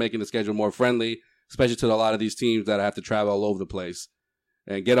ways to making the schedule more friendly, especially to a lot of these teams that have to travel all over the place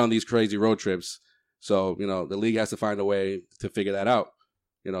and get on these crazy road trips. So, the league has to find a way to figure that out.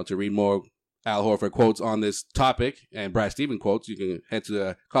 To read more Al Horford quotes on this topic and Brad Stevens quotes, you can head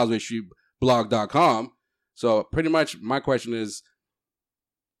to CausewayStreetBlog.com. So pretty much my question is,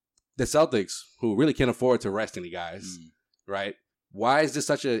 the Celtics, who really can't afford to rest any guys, right? Why is this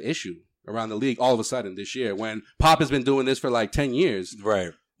such an issue? around the league all of a sudden this year when Pop has been doing this for like 10 years.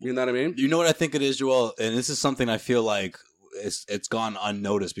 Right. You know what I mean? You know what I think it is, Joel? And this is something I feel like it's gone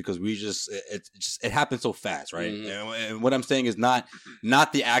unnoticed because it happens so fast, right? Mm-hmm. And what I'm saying is not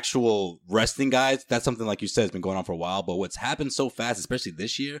the actual resting guys. That's something, like you said, has been going on for a while. But what's happened so fast, especially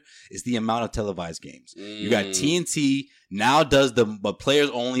this year, is the amount of televised games. You got TNT now does the players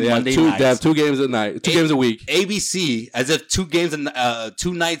only Monday nights. They have 2 games a night, 2 games a week. ABC, as if 2 games and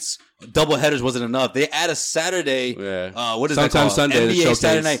 2 nights double headers wasn't enough. They add a Saturday. Yeah. What is Sometimes that called? Sunday NBA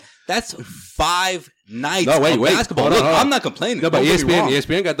Saturday night. That's 5 nights of basketball. Hold on. I'm not complaining. No, but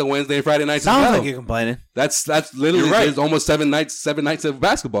ESPN got the Wednesday and Friday nights. Sounds as well. like you're complaining. That's literally there's almost 7 nights of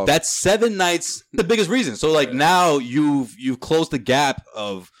basketball. That's 7 nights. The biggest reason. So like now you've closed the gap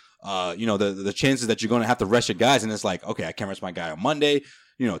of the chances that you're going to have to rest your guys, and it's like, okay, I can't rest my guy on Monday.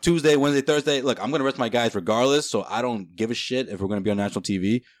 Tuesday, Wednesday, Thursday. Look, I'm going to rest my guys regardless. So I don't give a shit if we're going to be on national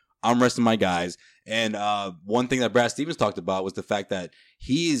TV. I'm resting my guys. And one thing that Brad Stevens talked about was the fact that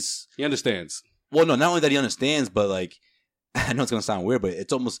he understands. Well, no, not only that he understands, but like, I know it's going to sound weird, but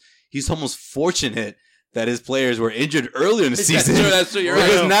he's almost fortunate that his players were injured earlier in the season. That's true. You're right.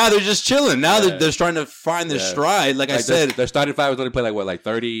 Because now they're just chilling. Now they're trying to find their stride. Like I said, their starting 5 was only play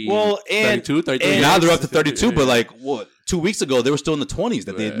 30, 32, 33. Now they're up to 32, but like, what? 2 weeks ago, they were still in the 20s.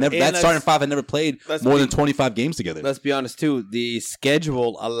 That starting 5 had never played more than 25 games together. Let's be honest, too. The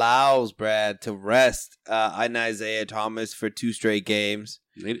schedule allows Brad to rest Isaiah Thomas for 2 straight games.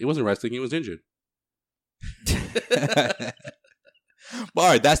 It wasn't resting. He was injured. All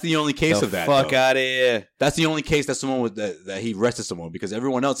right, that's the only case of that. Fuck out of here. That's the only case that someone that he rested someone, because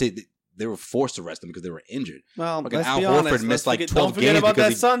everyone else they were forced to rest him because they were injured. Well, let's Al be Horford honest. missed like 12 don't forget games about because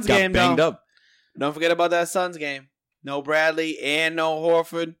that he Suns got game, banged up. Don't forget about that Suns game. No Bradley and no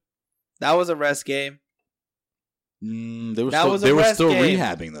Horford. That was a rest game. They were still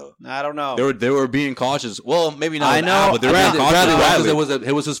rehabbing though. I don't know. They were being cautious. Well, maybe not. I know, but they were being cautious.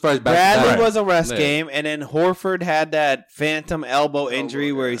 It was his first back. Bradley was a rest game, and then Horford had that phantom elbow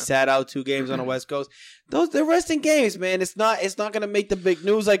injury where he sat out 2 games on the West Coast. They're resting games, man. It's not going to make the big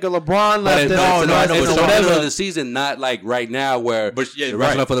news like a LeBron left. It's the middle of the season, not like right now where they're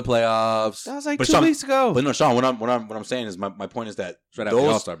resting up for the playoffs. That was like 2 weeks ago. But no, Sean, what I'm saying is my point is that right after the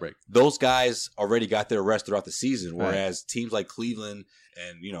All-Star break, those guys already got their rest throughout the season, whereas teams like Cleveland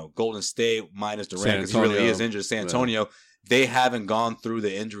and Golden State minus Durant, because he really is injured, San Antonio, they haven't gone through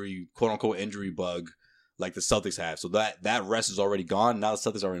the injury, quote unquote injury bug like the Celtics have. So that rest is already gone. Now the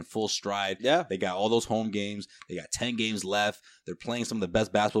Celtics are in full stride. Yeah. They got all those home games. They got 10 games left. They're playing some of the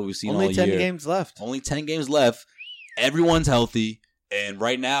best basketball we've seen all year. Only 10 games left. Only 10 games left. Everyone's healthy. And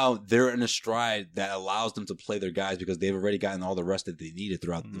right now, they're in a stride that allows them to play their guys because they've already gotten all the rest that they needed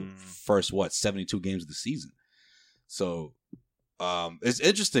throughout the first, 72 games of the season. So it's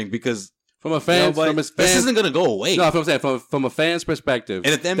interesting because from a fan, this isn't going to go away. No, I'm saying from a fan's perspective,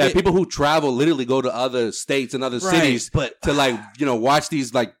 and if that people who travel literally go to other states and other cities to watch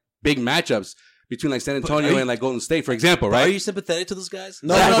these like big matchups between like San Antonio and like Golden State, for example, right? Are you sympathetic to those guys?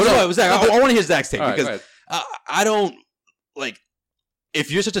 No. Zach, I want to hear Zach's take because I don't like. If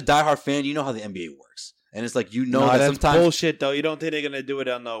you're such a diehard fan, you know how the NBA works. And it's like, that that's sometimes bullshit though. You don't think they're gonna do it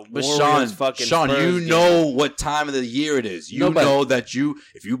on the but Warriors fucking Sean, Spurs you know what time of the year it is. You know that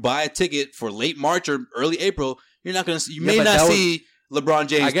if you buy a ticket for late March or early April, you're not gonna. You may not see LeBron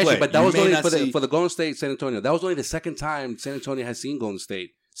James. I guess play. But that was only for the Golden State San Antonio. That was only the second time San Antonio has seen Golden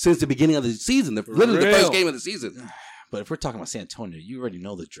State since the beginning of the season. Literally the first game of the season. But if we're talking about San Antonio, you already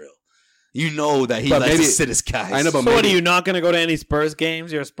know the drill. You know that he likes to sit his guys. I know, but so what, are you not going to go to any Spurs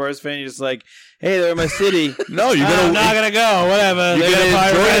games? You're a Spurs fan. You're just like, hey, they're in my city. No, you're I'm not going to go. Whatever. You're going to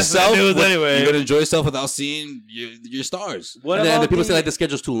enjoy yourself anyway. You're going to enjoy yourself without seeing your stars. And then the people say like the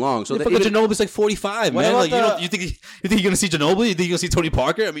schedule's too long. So Ginobili's like 45, man. Like, you think you're going to see Ginobili? You think you're going to see Tony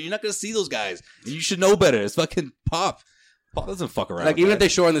Parker? I mean, you're not going to see those guys. You should know better. It's fucking Pop. Pop doesn't fuck around. Like even if they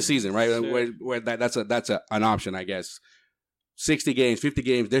shorten the season, right? Sure. Where that's an option, I guess. 60 games, 50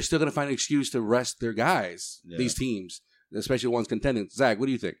 games, they're still going to find an excuse to rest their guys, these teams, especially ones contending. Zach, what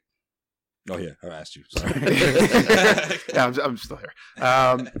do you think? Oh, yeah, I asked you. Sorry. Yeah, I'm still here.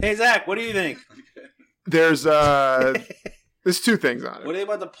 Hey, Zach, what do you think? There's 2 things on it. What do you think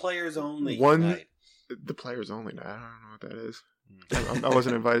about the players only night? The players only night. I don't know what that is. I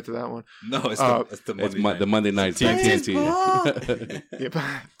wasn't invited to that one. No, it's the Monday night. The Monday night TNT. Yep,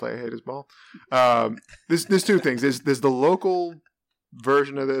 play haters ball. There's 2 things. There's the local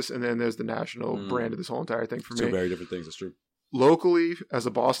version of this, and then there's the national brand of this whole entire thing for me. 2 very different things. That's true. Locally, as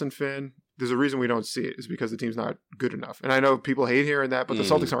a Boston fan, there's a reason we don't see it. Is because the team's not good enough. And I know people hate hearing that, but the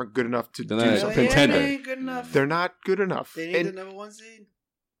Celtics aren't good enough to do something. Contender. They ain't good enough. They're not good enough. They need the number 1 seed.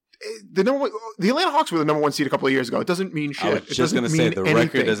 the Atlanta Hawks were the number 1 seed a couple of years ago. It doesn't mean shit. I was just going to say the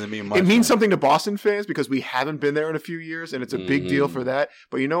record doesn't mean much. It means something to Boston fans because we haven't been there in a few years, and it's a big deal for that.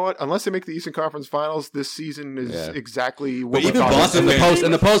 But you know what? Unless they make the Eastern Conference Finals, this season is exactly what. But even Boston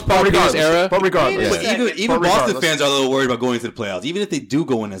in the post Porzingis era. But regardless, even Boston fans are a little worried about going to the playoffs. Even if they do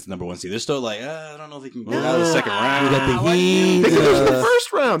go in as the number 1 seed, they're still like, I don't know if they can get out of the second round. They could lose in the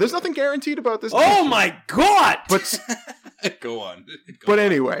first round. There's nothing guaranteed about this. Oh my God! But go on. But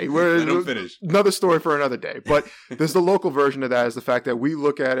anyway, don't finish. Another story for another day. But there's the local version of that is the fact that we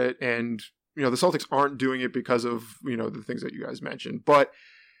look at it and, the Celtics aren't doing it because of, the things that you guys mentioned. But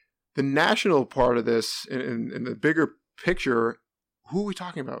the national part of this, in the bigger picture, who are we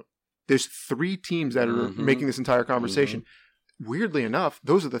talking about? There's 3 teams that are making this entire conversation. Weirdly enough,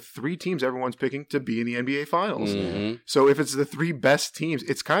 those are the 3 teams everyone's picking to be in the NBA Finals. So if it's the 3 best teams,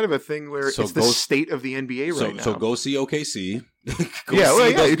 it's kind of a thing where it's the state of the NBA right now. So go see OKC. You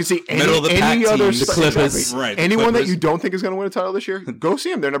can see any other the Clippers. Right, anyone that you don't think is going to win a title this year, go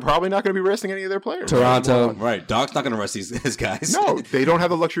see them. They're probably not going to be resting any of their players. Toronto. Right. Doc's not going to rest these guys. No, they don't have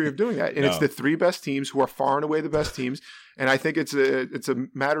the luxury of doing that. And it's the 3 best teams who are far and away the best teams. And I think it's a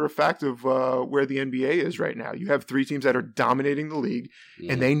matter of fact of where the NBA is right now. You have 3 teams that are dominating the league,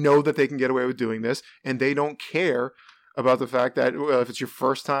 and they know that they can get away with doing this, and they don't care about the fact that if it's your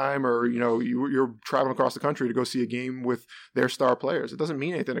first time or you're traveling across the country to go see a game with their star players. It doesn't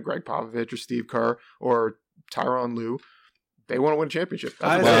mean anything to Greg Popovich or Steve Kerr or Tyronn Lue. They want to win a championship.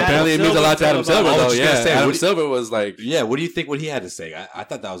 Apparently, it means a lot to Adam Silver, though. Adam Silver was like, what do you think? What he had to say? I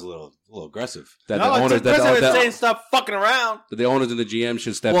thought that was a little aggressive. That the owners, saying stop fucking around. That the owners and the GM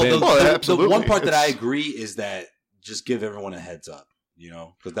should step in. The one part that I agree is that just give everyone a heads up.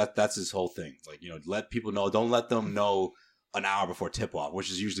 Because that's his whole thing. Like, let people know. Don't let them know an hour before tip off, which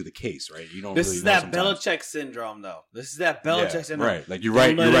is usually the case, right? You don't. This really is know that sometimes. Belichick syndrome, though. This is that Belichick syndrome. Right? Like you're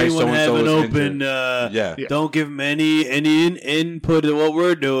right. You're right. So have an open. Don't give them any input to what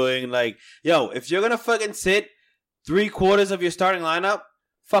we're doing. Like, if you're gonna fucking sit 3/4 of your starting lineup.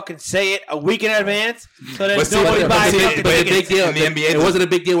 Fucking say it a week in advance so that nobody buys it. But a big deal in the NBA. It wasn't a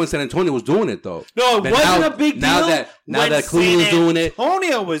big deal when San Antonio was doing it, though. No, it wasn't a big deal. Now that Cleveland was doing it,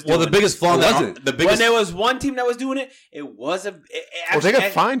 Antonio was doing it. Well, the biggest flaw when there was one team that was doing it, it was a. They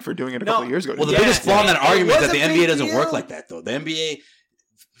got fined for doing it a couple of years ago. Well, the biggest flaw in that argument is that the NBA doesn't work like that, though. The NBA.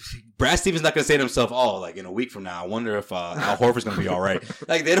 Brad Stevens not going to say to himself, in a week from now, I wonder if Al Horford's going to be all right.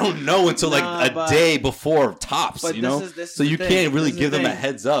 Like, they don't know until a day before tops, This so you can't really give them a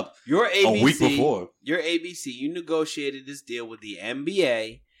heads up a week before. Your ABC, you negotiated this deal with the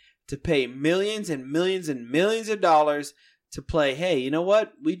NBA to pay millions and millions and millions of dollars to play, hey, you know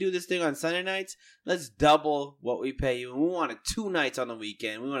what? We do this thing on Sunday nights. Let's double what we pay you. And we want it 2 nights on the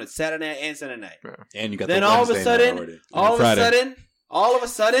weekend. We want it Saturday and Sunday night. And you got then the all of a sudden,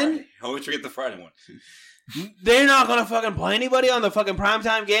 I always forget the Friday one. They're not gonna fucking play anybody on the fucking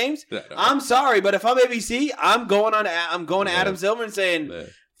primetime games. I'm sorry, but if I'm ABC, I'm going to Adam Silver and saying,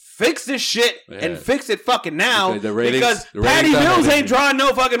 fix this shit and fix it fucking now because Patty Mills ain't drawing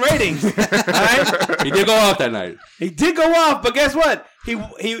no fucking ratings. Right? He did go off that night. He did go off, but guess what? He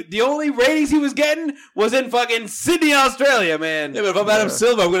the only ratings he was getting was in fucking Sydney, Australia, man. Yeah, but if I'm Adam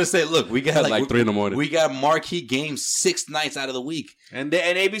Silver, I'm gonna say, look, we got like 3 a.m. We got marquee games 6 nights out of the week, and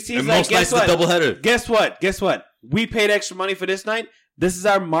ABC's and like, most nights the doubleheader. Guess what? We paid extra money for this night. This is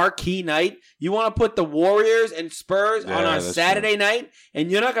our marquee night. You want to put the Warriors and Spurs on our Saturday night, and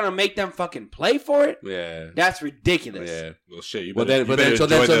you're not going to make them fucking play for it? Yeah. That's ridiculous. Yeah. Well, shit. You better enjoy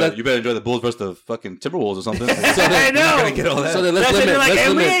the Bulls versus the fucking Timberwolves or something. I know. You're gonna get all that. So then let's limit.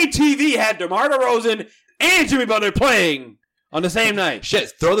 NBA TV had DeMar DeRozan and Jimmy Butler playing on the same night.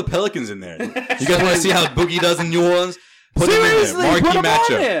 Shit, throw the Pelicans in there. You guys want to see how Boogie does in New Orleans? Put him in there. Marquee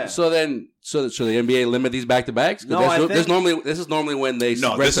matchup. So the NBA limit these back-to-backs? No, this is normally when they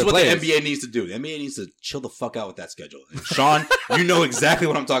this is what the NBA needs to do. The NBA needs to chill the fuck out with that schedule. And Sean, you know exactly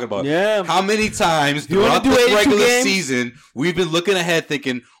what I'm talking about. Yeah. How many times throughout this regular season we've been looking ahead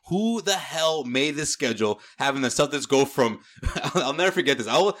thinking, who the hell made this schedule, having the Celtics go from I'll never forget this.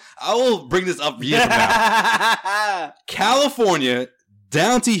 I will bring this up years from now. California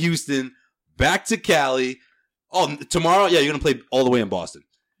down to Houston, back to Cali. Oh, tomorrow, you're going to play all the way in Boston.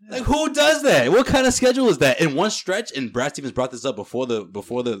 Like, who does that? What kind of schedule is that? In one stretch, and Brad Stevens brought this up before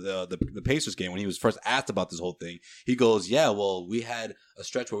the Pacers game when he was first asked about this whole thing. He goes, we had a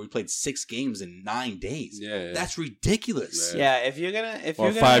stretch where we played 6 games in 9 days. Yeah. That's ridiculous. Yeah, if you're gonna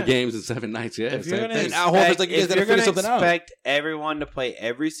 5 games in 7 nights, if you're gonna expect everyone to play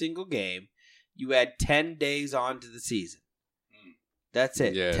every single game, you add 10 days onto the season. That's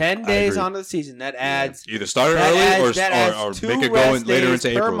it. Yeah, 10 days onto the season. That adds... Either start it early or make it go later into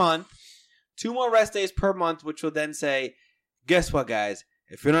April. Month. 2 more rest days per month, which will then say, guess what, guys?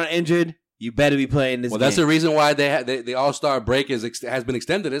 If you're not injured, you better be playing this game. That's the reason why the All-Star break has been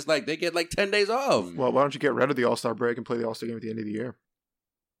extended. It's like they get like 10 days off. Well, why don't you get rid of the All-Star break and play the All-Star game at the end of the year?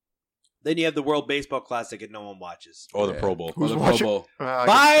 Then you have the World Baseball Classic and no one watches. Or the Pro Bowl. Who's the watching? Pro Bowl.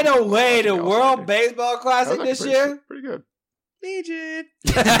 By the way, the World Baseball Classic this year? Pretty good. Legit.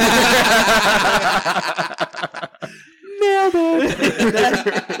 Nailed it.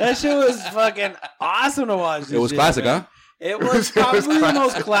 that shit was fucking awesome to watch. It was classic, huh? It was probably the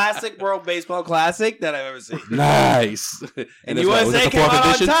most classic World Baseball Classic that I've ever seen. Nice. And USA came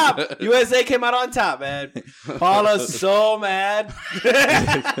out on top. USA came out on top, man. Paula's so mad.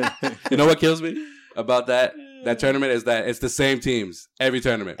 You know what kills me about that tournament is that it's the same teams every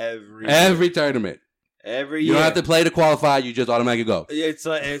tournament. Every tournament. Every year. You don't have to play to qualify. You just automatically go. It's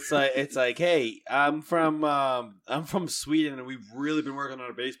like, hey, I'm from Sweden, and we've really been working on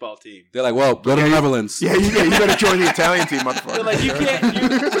a baseball team. They're like, well, go to the Netherlands. Yeah, you better join the Italian team, motherfucker. They're like, you can't.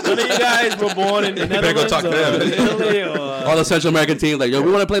 None of you guys were born in the Netherlands. Go talk to them. Italy or, all the Central American teams, like, yo,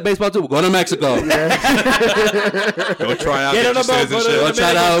 we want to play baseball too. We're going to Mexico. Go try out. Get on the boat. Go try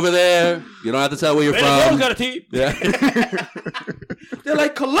it out over there. You don't have to tell where you're from. Got a team. Yeah. They're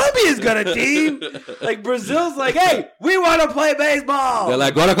like, Colombia's got a team. Like Brazil's like, hey, we want to play baseball. They're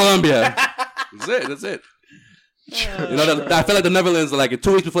like, go to Colombia. That's it. You know, I feel like the Netherlands are like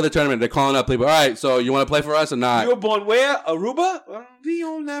 2 weeks before the tournament, they're calling up people. All right, so you want to play for us or not? You were born where? Aruba? Well, we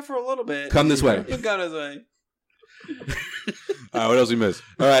own that for a little bit. Come this way. You come this way. All right, what else we missed?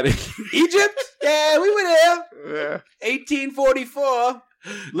 All right. Egypt? Yeah, we were there. Yeah. 1844.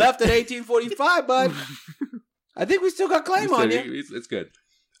 Left at 1845, but I think we still got claim on you. It's good.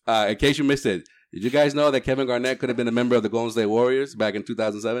 In case you missed it, did you guys know that Kevin Garnett could have been a member of the Golden State Warriors back in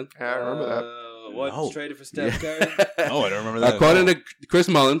 2007? Yeah, I remember that. What, traded for Steph Curry? Oh, I don't remember that. According to Chris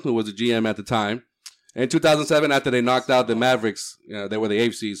Mullin, who was the GM at the time, in 2007, after they knocked out the Mavericks, they were the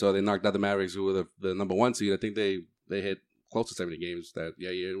 8th seed, so they knocked out the Mavericks, who were the number 1 seed. I think they hit close to 70 games that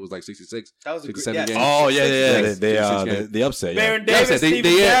year. It was like 66. That was a 67 games. Oh, yeah. They upset. Baron Davis,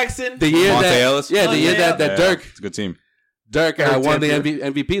 Steven Jackson. The year Monte that, Ellis. Yeah, the year that Dirk. It's a good team. Dirk won the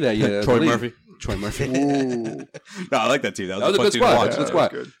MVP that year. Troy Murphy. Ooh. No, I like that team. That was a good squad. Yeah, Good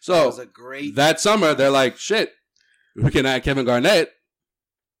squad. good. So That was a great... that summer, they're like, shit, we can add Kevin Garnett.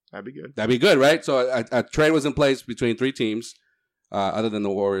 That'd be good. That'd be good, right? So a trade was in place between 3 teams, other than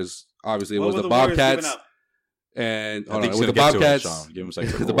the Warriors. Obviously, it was the Bobcats. And it was the Bobcats. Give him a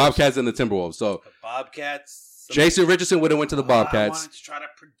second. The Bobcats and the Timberwolves. So The Bobcats... Jason Richardson would have went to the I Bobcats. wanted to try to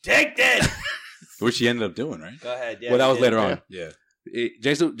predict it. Which he ended up doing, right? Go ahead. Yeah, Well, that was later on. Yeah.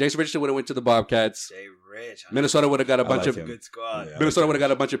 Jason Richardson would have went to the Bobcats. Jay Rich. Minnesota would have got a bunch of him. Good squad. Yeah. Minnesota would have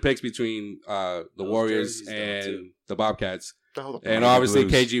got a bunch of picks between the Warriors jerseys, though, and too. the Bobcats, The whole and Miami obviously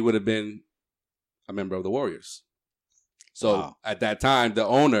Blues. KG would have been a member of the Warriors. So Wow. at that time, the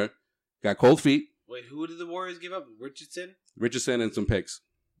owner got cold feet, Wait, who did the Warriors give up? Richardson, and some picks.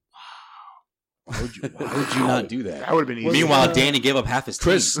 Why would you not do that? That would have been easy. Meanwhile, Danny gave up half his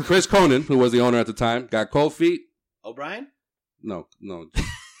team. Chris Conan, who was the owner at the time, got cold feet. O'Brien? No,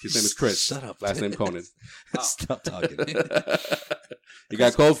 his name is Chris. Shut up. Last name Conan. Stop talking. He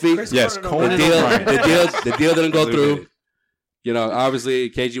got cold feet. Chris Yes, Conan Conan O'Brien. The deal didn't go Look at through. it. You know, obviously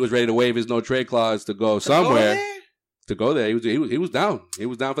KG was ready to waive his no trade clause to go somewhere. To go there, he was down. He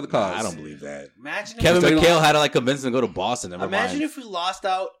was down for the cause. I don't believe that. Imagine Kevin if, McHale had to convince him to go to Boston. Never imagine mind. if we lost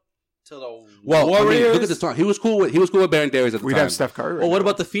out to the Well, Warriors. look at this time. He was cool with Baron Davis at the We'd time. have Steph Curry. Right Oh, what now.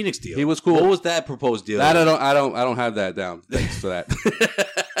 about the Phoenix deal? He was cool. What was that proposed deal? That I don't have that down. Thanks for that.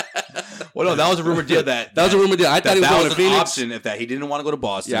 Well, no, that was a rumored deal. That was a rumored deal. I thought he was going to an Phoenix. option if that he didn't want to go to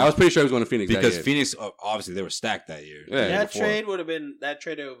Boston. Yeah, I was pretty sure he was going to Phoenix because that year. Phoenix obviously they were stacked that year. Yeah. that before. trade would have been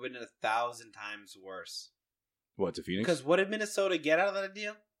 1,000 times worse. What to Phoenix? Because what did Minnesota get out of that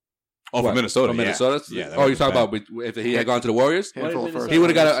deal? Oh, What? from Minnesota. From Minnesota. Yeah. that Oh, you was talking bad. about if he had gone to the Warriors? Handful of first. He would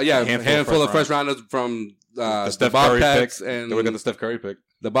have got a handful handful of of first rounders from the the Steph Curry Bobcats pick. and They would have got the Steph Curry pick.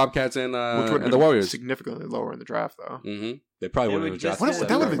 the Bobcats and Which would the Warriors. significantly lower in the draft, though. Mm-hmm. They probably They wouldn't would have just- drafted. What,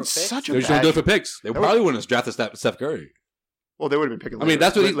 that would have been for picks? such a They're just going bad. to do it for picks. They probably wouldn't have drafted Steph Curry. Well, they would have been picking. I mean,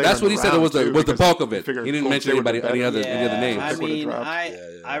 that's what he said. It was the bulk of it. Figured He didn't Golden mention State would've anybody, been any better. other names. I Pick would've mean, dropped.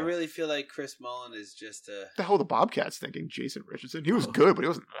 I really feel like Chris Mullen is just a... What the hell, the Bobcats thinking Jason Richardson? He was good, but he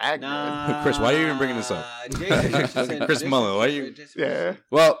wasn't that good. Nah, Chris, why are you even bringing this up? Jason Richardson- Chris Mullen, why are you- Jason Yeah. Richardson.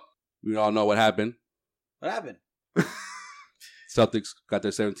 Well, we all know what happened. What happened? Celtics got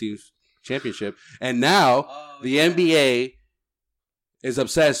their 17th championship, and now the yeah. NBA is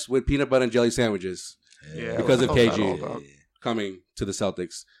obsessed with peanut butter and jelly sandwiches Yeah, because of what the hell is KG. that all about? coming to the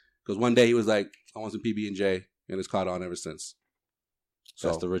Celtics. Because one day he was like, I want some PB&J, and it's caught on ever since. So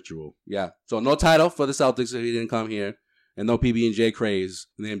that's the ritual. Yeah. So no title for the Celtics if he didn't come here, and no PB&J craze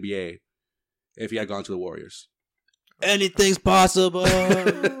in the NBA if he had gone to the Warriors. Anything's possible.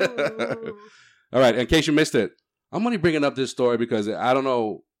 All right. In case you missed it, I'm only bringing up this story because I don't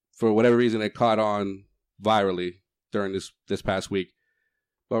know, for whatever reason, it caught on virally during this past week.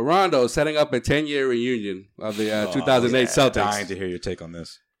 But Rondo is setting up a 10-year reunion of the 2008 Celtics. Dying to hear your take on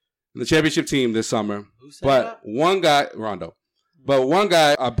this. The championship team this summer. But one guy, Rondo. But one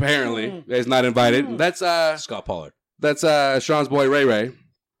guy apparently is not invited. That's Scott Pollard. That's Sean's boy Ray Ray.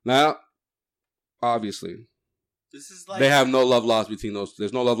 Now, obviously, this is like they have no love lost between those.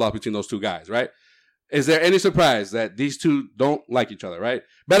 There's no love lost between those two guys, right? Is there any surprise that these two don't like each other, right?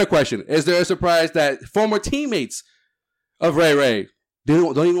 Better question. Is there a surprise that former teammates of Ray Ray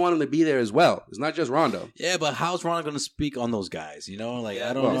don't even want him to be there as well? It's not just Rondo. Yeah, but how's Rondo going to speak on those guys? You know, like,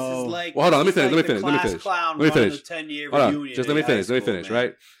 I don't know. This is like, well, hold on. Let me finish. Like let me finish. Hold on. Just let me finish, man.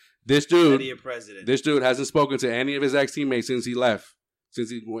 right? This dude hasn't spoken to any of his ex-teammates since he left.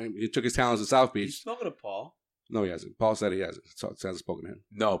 Since he took his talents to South Beach. He's spoken to Paul. No, he hasn't. Paul said he hasn't. Hasn't spoken to him.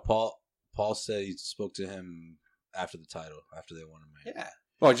 No, Paul said he spoke to him after the title, after they won him. Yeah.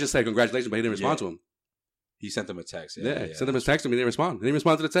 Oh, he just said congratulations, but he didn't respond to him. He sent them a text. Yeah, sent them a text and he didn't respond. He didn't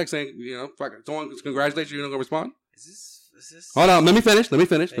respond to the text saying, fuck, someone congratulates you, you're not going to respond? Is this? Hold on, let me finish.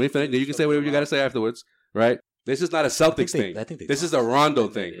 You can say whatever you got to say afterwards, right? This is not a Celtics thing. This is a Rondo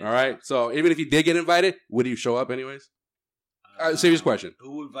thing, all right? So even if you did get invited, would you show up anyways? Serious question.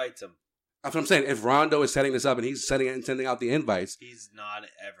 Who invites him? That's what I'm saying. If Rondo is setting this up and he's sending out the invites, he's not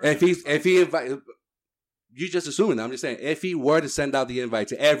ever. If he invite, you just assuming that. I'm just saying, if he were to send out the invite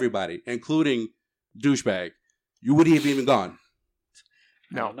to everybody, including douchebag, you would he have even gone?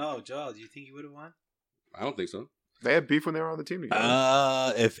 No, Joe. Do you think he would have won? I don't think so. They had beef when they were on the team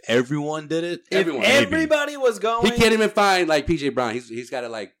together. If everyone did it, everybody was going. He can't even find like PJ Brown. He's got to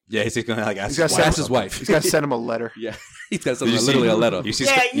like. Yeah, he's gonna like ask his wife. He's got to send him a letter. Yeah, he's got to send him literally a letter. You see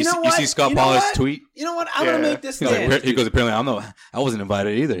Scott Pollard's tweet? You know what? I'm gonna make this. He goes, apparently I wasn't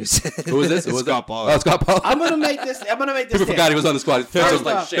invited either. Who was this? It was Scott Pollard. Oh, Scott Pollard. I'm gonna make this. People forgot he was on the squad.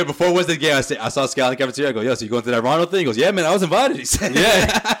 Before Wednesday game, I saw Scott in the cafeteria. I go, yo, so you going to that Rondo thing? He goes, yeah, man, I was invited. He said,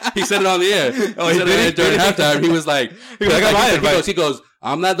 yeah, he said it on the air. He said it during halftime. He was like, he goes,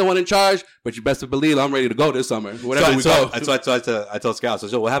 I'm not the one in charge, but you best believe I'm ready to go this summer. Whatever we go. I told Scott, so,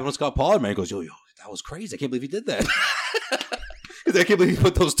 yo, what happened with Scott Pollard, man? He goes, yo, that was crazy. I can't believe he did that. I can't believe he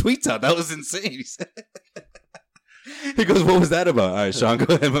put those tweets out. That was insane. He goes, what was that about? All right, Sean,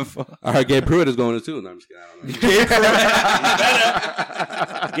 go ahead. I heard Gabe Pruitt is going too. No, I'm just kidding. I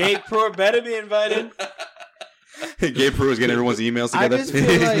don't know. Gabe Pruitt better be invited. Gabe Pruitt is getting everyone's emails together.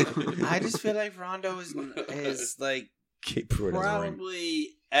 I just feel like Rondo is like Gabe Pruitt probably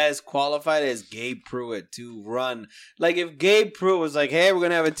as qualified as Gabe Pruitt to run. Like if Gabe Pruitt was like, "Hey, we're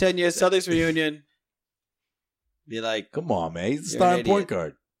gonna have a 10-year Celtics reunion," be like, "Come on, man, he's a starting point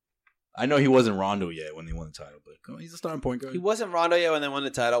guard." I know he wasn't Rondo yet when they won the title, but come on, he's a starting point guard. He wasn't Rondo yet when they won the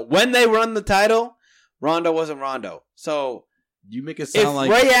title. When they won the title, Rondo wasn't Rondo. So you make it sound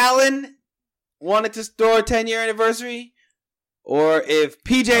like Ray Allen wanted to throw a 10-year anniversary, or if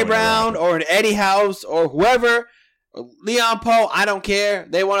PJ Brown or an Eddie House or whoever, or Leon Poe, I don't care.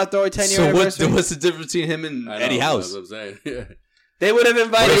 They want to throw a 10-year anniversary. So what's the difference between him and Eddie House? That's what I'm saying. They would have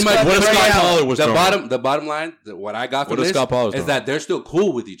invited Scott Pollard was the bottom line, what I got from this is that they're still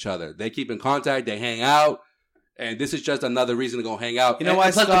cool with each other. They keep in contact. They hang out. And this is just another reason to go hang out. You know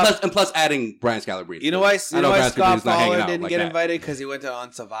why? Plus adding Brian Scalabrine. You know why Scott Pollard didn't get invited? Because he went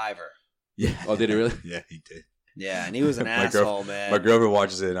on Survivor. Yeah. Oh, did he really? Yeah, he did. Yeah, and he was an asshole, man. My girlfriend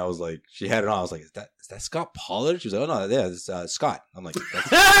watches it, and I was like, she had it on. I was like, is that Scott Pollard? She was like, oh, no, yeah, it's Scott. I'm like,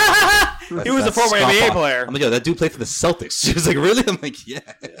 he was a former NBA player. I'm like, yo, that dude played for the Celtics. She was like, really? I'm like, yeah.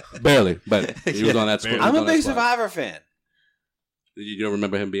 Barely, but he was on that squad. I'm a big Survivor fan. You don't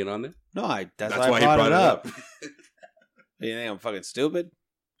remember him being on there? No, that's why he brought it up. You think I'm fucking stupid?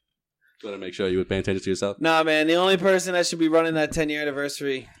 You want to make sure you were paying attention to yourself? Nah, man. The only person that should be running that 10-year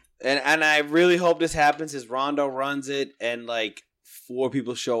anniversary, and I really hope this happens, is Rondo runs it, and like 4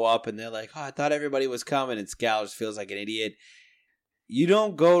 people show up, and they're like, "Oh, I thought everybody was coming," and Scal just feels like an idiot. You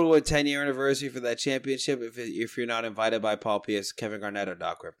don't go to a 10-year anniversary for that championship if you're not invited by Paul Pierce, Kevin Garnett, or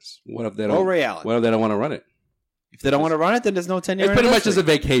Doc Rivers. What if they don't? Or Ray Allen. What if they don't want to run it? If they don't want to run it, then there's no 10-year anniversary. It's pretty much just a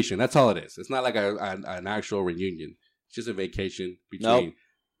vacation. That's all it is. It's not like an actual reunion. It's just a vacation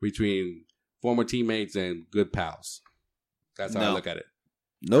between former teammates and good pals. That's how I look at it.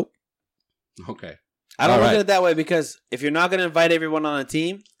 Nope. Okay. I don't look at it that way because if you're not going to invite everyone on a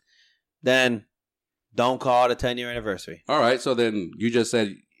team, then Don't call it a 10-year anniversary. All right, so then you just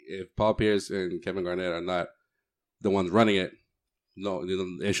said if Paul Pierce and Kevin Garnett are not the ones running it, no,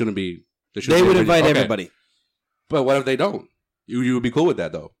 it shouldn't be. They would invite everybody. But what if they don't? You would be cool with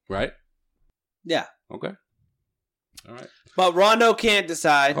that, though, right? Yeah. Okay. All right. But Rondo can't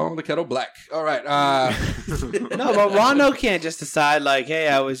decide. Oh, the kettle black. All right. No, but Rondo can't just decide like, hey,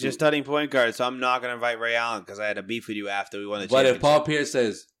 I was just studying point guard, so I'm not going to invite Ray Allen because I had a beef with you after we won the championship. But if Paul Pierce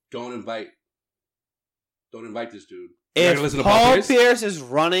says, don't invite this dude. If Paul Pierce is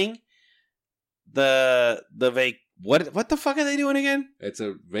running what the fuck are they doing again? It's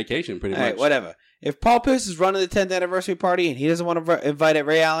a vacation, pretty much. Right, whatever. If Paul Pierce is running the 10th anniversary party and he doesn't want to invite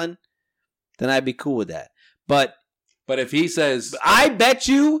Ray Allen, then I'd be cool with that. But if he says... I bet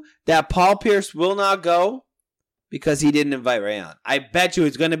you that Paul Pierce will not go because he didn't invite Ray Allen. I bet you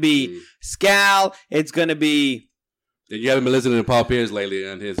it's going to be Scal. It's going to be... You haven't been listening to Paul Pierce lately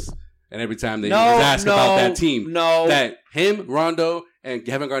and every time he's asked about that team. That him, Rondo, and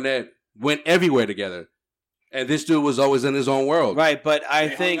Kevin Garnett went everywhere together. And this dude was always in his own world. Right, but I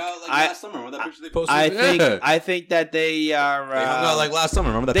think last summer. Remember that picture they posted? I think that they are they hung out like last summer.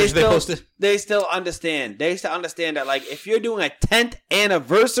 Remember that picture they posted? They still understand. They still understand that like if you're doing a 10th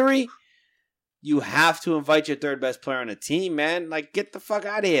anniversary, you have to invite your third best player on the team, man. Like get the fuck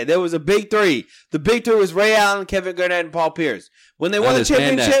out of here. There was a big three. The big three was Ray Allen, Kevin Garnett, and Paul Pierce. When they won the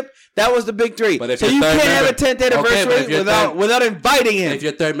championship, that was the big three. But so you can't have a 10th anniversary without inviting him. If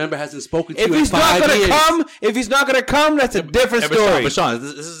your third member hasn't spoken to you in 5 years. If he's not going to come, that's a different story. But Sean,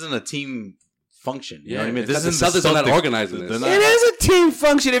 this isn't a team function. You know what I mean? This is the Celtics are not organizing this. It is a team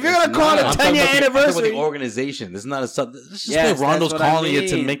function. If you're going to call it a 10-year anniversary. The organization. This is not a... This is just Rondo's calling it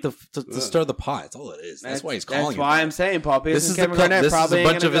to make to stir the pot. That's all it is. That's why he's calling it. That's why I'm saying Paul Pierce and Kevin Garnett probably ain't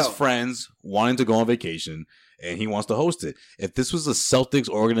going to go. This is a bunch of his friends wanting to go on vacation, and he wants to host it. If this was a Celtics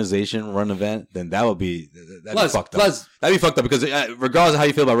organization run event, then that'd be fucked up. That'd be fucked up because regardless of how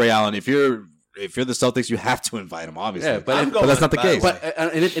you feel about Ray Allen, if you're the Celtics, you have to invite him, obviously. Yeah, but that's not the case. But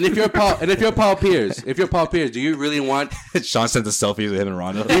if you're Paul Pierce, do you really want? Sean sent the selfies of him and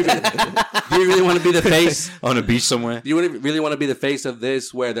Rondo. Do you really want to be the face on a beach somewhere? Do you really want to be the face of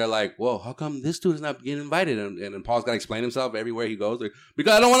this, where they're like, "Whoa, how come this dude is not getting invited?" And Paul's got to explain himself everywhere he goes, like,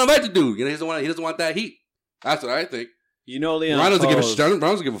 because I don't want to invite the dude. You know, he doesn't want that heat. That's what I think. You know, Leon Ron doesn't give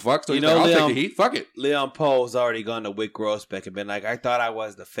a fuck. So I'll take the heat. Fuck it. Leon Poe's already gone to Wick Grossbeck and been like, I thought I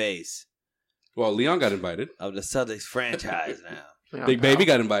was the face. Well, Leon got invited. Of the Celtics franchise now. Big Baby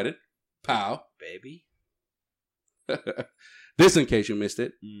got invited. Pow. Baby. This, in case you missed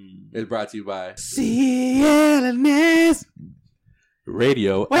it, is brought to you by CLNS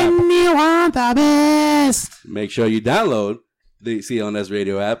Radio when app. You want the best. Make sure you download the CLNS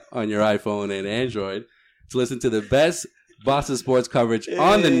Radio app on your iPhone and Android to listen to the best Boston sports coverage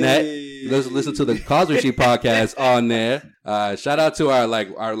on the net. Listen to the Causeway Street podcast on there. Shout out to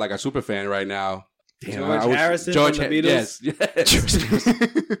our super fan right now. George Harrison from the Beatles. Yes.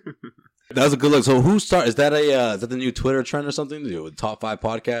 That was a good look. So who started? Is that the new Twitter trend or something to do with top 5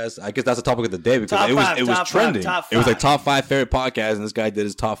 podcasts? I guess that's the topic of the day because it was trending. It was like top 5 favorite podcasts, and this guy did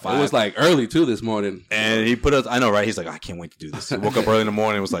his top 5. It was like early too this morning, and he put us. I know, right? He's like, I can't wait to do this. He woke up early in the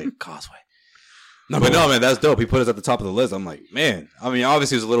morning and was like, Causeway. No, man, that's dope. He put us at the top of the list. I'm like, man. I mean,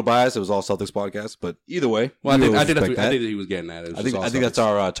 obviously, it was a little biased. It was all Celtics podcasts, but either way, well, I think that he was getting at it. I think that's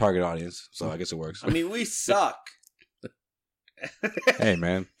our target audience, so I guess it works. I mean, we suck. Hey,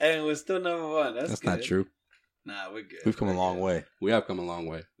 man, and we're still number 1. That's not true. Nah, we're good. We've come a long way. We have come a long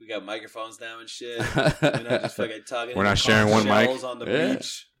way. We got microphones now and shit. We're not just fucking talking. We're not sharing one mic on the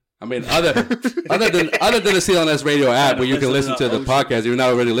beach. I mean, other than the CLNS Radio app where you can listen to the podcast, you're not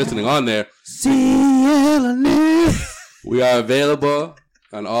already listening on there. CLNS. We are available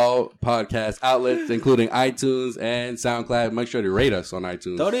on all podcast outlets, including iTunes and SoundCloud. Make sure to rate us on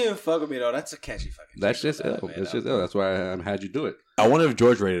iTunes. Don't even fuck with me though. That's a catchy fucking. That's just ill. That's just ill. That's why I had you do it. I wonder if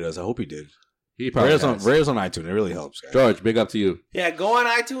George rated us. I hope he did. He probably rate us on iTunes. It really helps, guys. George, big up to you. Yeah, go on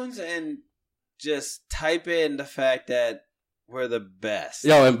iTunes and just type in the fact that we're the best.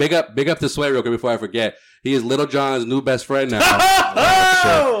 Yo, and big up to Sway real quick before I forget. He is Lil Jon's new best friend now.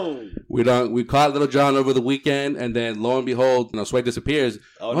 We caught Lil Jon over the weekend, and then lo and behold, Sway disappears.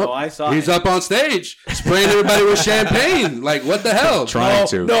 Oh no, I saw. He's up on stage spraying everybody with champagne. Like what the hell? Trying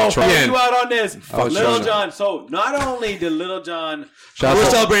to. No, fuck you out on this. Lil Jon. So not only did Lil Jon. We're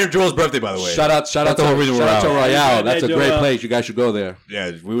celebrating Joel's birthday, by the way. Shout out to Royale. That's a great place. You guys should go there.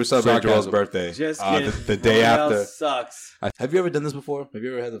 Yeah, we were celebrating Joel's birthday. Just the day after. Sucks. Have you ever done this before? Have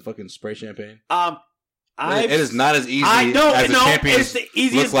you ever had the fucking spray champagne? It is not as easy as a champagne it's the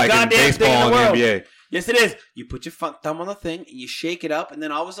easiest looks like in baseball and the NBA. Yes, it is. You put your thumb on the thing and you shake it up, and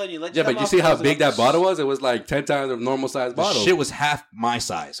then all of a sudden you let your thumb but you off, see how close it big up. that bottle was? It was like 10 times a normal size The bottle. shit was half my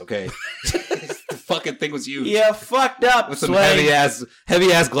size. Okay, the fucking thing was huge. Yeah, fucked up. With some heavy ass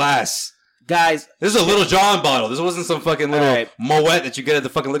glass. Guys, this is a Lil Jon bottle. This wasn't some fucking little right. Moet that you get at the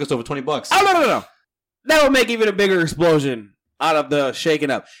fucking liquor store for $20. Oh no! That would make even a bigger explosion out of the shaking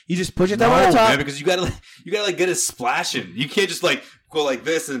up. You just push it down on the top, man, because you gotta get it splashing. You can't just like go like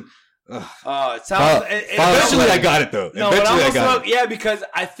this and. It sounds. Eventually, I got it though. No, eventually, I got it. Yeah, because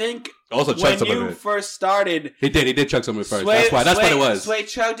I think also when you first started, he did chuck some of it first. That's what it was. Sway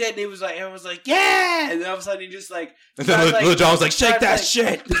chugged it, and he was like, everyone was like, yeah, and all of a sudden he just like, and then Lil Jon was like, shake that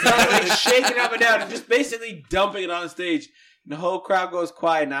shit, like shaking up and down, and just basically dumping it on the stage. And the whole crowd goes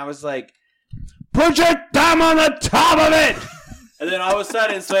quiet, and I was like, put your thumb on the top of it, and then all of a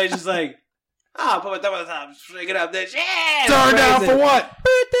sudden Sway's just like. Put my thumb on the top, shake it up, then turn down for what?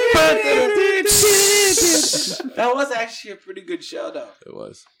 That was actually a pretty good show, though. It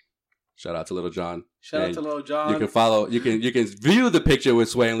was. Shout out to Lil Jon. Shout out to Lil Jon. You can follow. You can view the picture with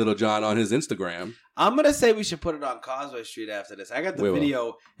Sway and Lil Jon on his Instagram. I'm gonna say we should put it on Causeway Street after this. I got the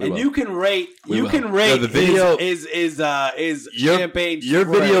video, and will. you can rate. The video is champagne. Your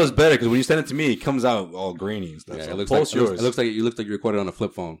video is better because when you send it to me, it comes out all grainy and stuff. Yeah, so it looks post like yours. It looks like you recorded it on a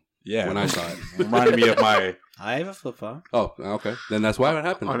flip phone. Yeah, when I saw it, reminded me of my. I have a flip phone. Oh, okay. Then that's why it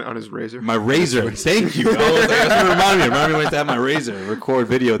happened on his razor. My razor. Thank you. That's what reminded me. Reminded me to have my razor record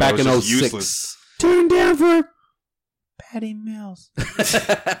video. Back that was in just 06. useless. Turn down for Patty Mills.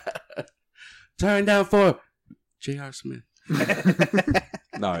 Turn down for J.R. Smith.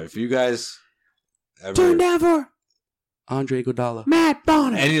 No, if you guys ever turn down for Andre Iguodala, Matt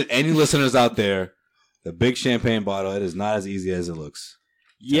Bonner. Any listeners out there, the big champagne bottle, it is not as easy as it looks.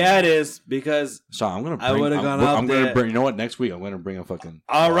 Yeah, it is because Sean, I'm gonna. I would have gone up. I'm gonna bring. You know what? Next week, I'm gonna bring a fucking.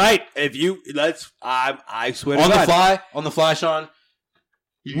 All right, if you I swear to God. On the fly, Sean.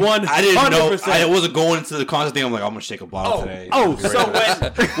 I didn't know. I wasn't going into the concert thing. I'm like, I'm gonna shake a bottle today. Oh, so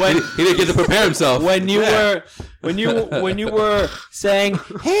when he didn't get to prepare himself. When you were saying,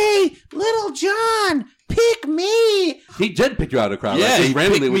 "Hey, Lil Jon, pick me," he did pick you out of the crowd. Yeah, like, he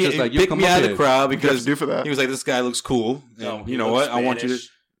randomly picked was me, just like, he picked me out of the crowd because do for that. He was like, "This guy looks cool." No, you know what? I want you to.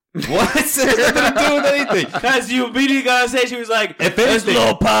 What? It has nothing to do with anything. Because you immediately got on stage, he was like, "It's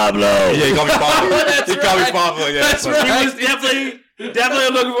Lil Pablo." Yeah, he called me Pablo. He called me Pablo. Yeah, that's right. He was definitely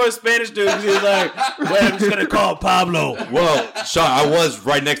looking for a Spanish dude. He was like, "Well, I'm just gonna call Pablo." Well, Sean, I was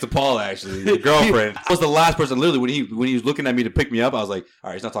right next to Paula, actually, the girlfriend. I was the last person. Literally, when he was looking at me to pick me up, I was like, "All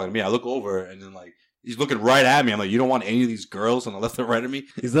right, he's not talking to me." I look over, and then like he's looking right at me. I'm like, "You don't want any of these girls on the left or right of me?"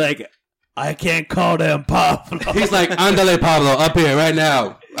 He's like, "I can't call them Pablo." He's like, "Andale, Pablo, up here right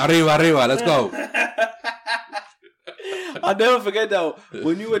now, arriba, let's go." I'll never forget though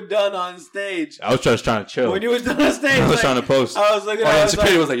when you were done on stage. I was just trying to chill. When you were done on stage, I was trying to post. I was looking at.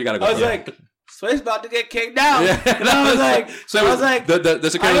 Security was like, "You gotta go." I was like, Sway's about to get kicked out. Yeah. And I was like, the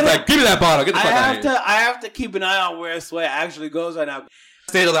security was like, "Give me that bottle. Get the fuck out of here." I have to keep an eye on where Sway actually goes right now.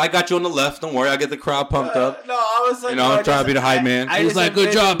 I got you on the left. Don't worry, I'll get the crowd pumped up. No, I was like, I'm trying to be the hype man. He was like,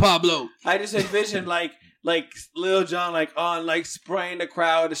 "Good job, Pablo." I just envisioned like Lil Jon spraying the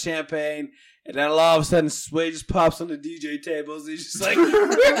crowd with the champagne. And then all of a sudden, Sway just pops on the DJ tables. He's just like,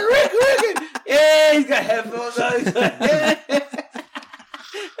 Rick. Yeah, he's got headphones on. He's like,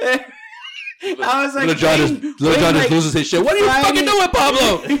 I was like, Lil Jon just loses his shit. What are you fucking doing,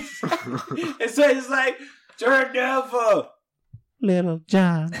 Pablo? And so he's like, turn down for Lil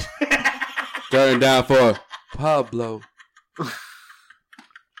Jon. Turn down for Pablo.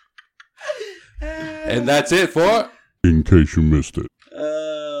 And that's it for In Case You Missed It.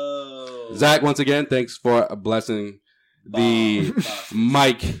 Zach, once again, thanks for blessing the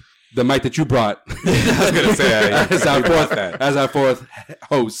mic that you brought. I was gonna say as our fourth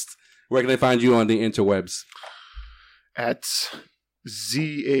host. Where can they find you on the interwebs? At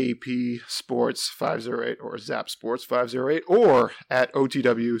ZAP Sports 508 or Zap Sports 508 or at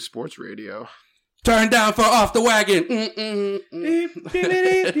OTW Sports Radio. Turn down for Off the Wagon.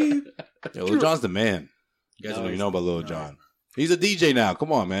 Lil Jon's the man. You guys don't even know about Lil Jon. He's a DJ now.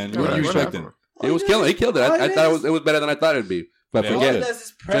 Come on, man. What are you expecting? It was killing. He killed it. I thought it was better than I thought it'd be. But forget it. All he does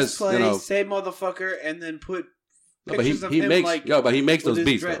is press play, say motherfucker, and then put pictures of him but he makes those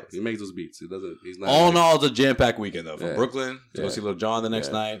beats though. He makes those beats. He doesn't. He's not. All in all, it's a jam-packed weekend though. From Brooklyn to go see Lil Jon the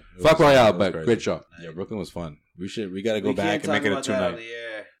next night. Fuck Royale, but great show. Yeah, Brooklyn was fun. We got to go back and make it a 2-night.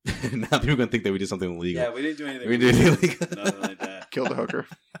 Now people are gonna think that we did something illegal. Yeah, we didn't do anything. We did illegal. Nothing like that. Killed the hooker.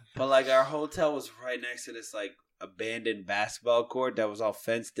 But like our hotel was right next to this like abandoned basketball court that was all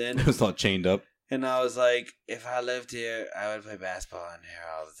fenced in. It was all chained up. And I was like, if I lived here, I would play basketball in here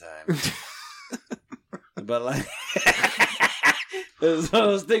all the time. but like it was one of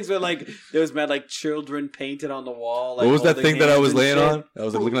those things where like there was mad like children painted on the wall. Like, what was that thing that I was laying on? I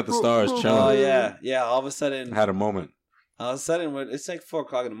was like looking at the stars, chilling. Oh yeah. All of a sudden, I had a moment. All of a sudden, it's like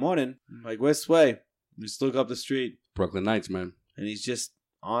 4:00 in the morning. I'm like, where's Sway? We just look up the street. Brooklyn Knights, man. And he's just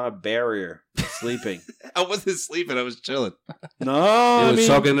on a barrier, sleeping. I wasn't sleeping. I was chilling. No, he was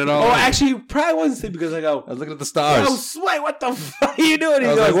soaking it all. Oh, actually, you probably wasn't sleeping because I was looking at the stars. Yo, Sway, what the fuck are you doing?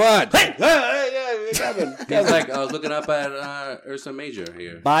 I was like, what? Hey, Kevin. He's like, I was looking up at Ursa Major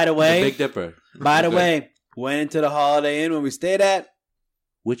here. By the way, the Big Dipper. By the way, went into the Holiday Inn when we stayed at.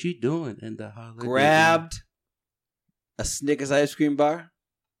 What you doing in the Holiday Inn? Grabbed a Snickers ice cream bar.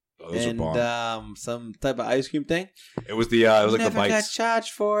 Oh, those are bomb. Some type of ice cream thing. It was the it was like Never the bites. got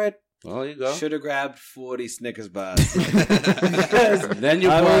charged for it. Oh, you go. Should have grabbed 40 Snickers bars. Then you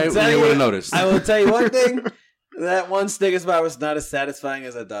would have noticed. I will tell you one thing. That one Snickers bar was not as satisfying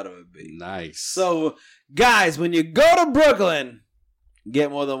as I thought it would be. Nice. So, guys, when you go to Brooklyn,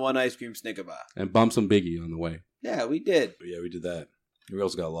 get more than one ice cream Snicker bar. And bump some Biggie on the way. Yeah, we did. Yeah, we did that. We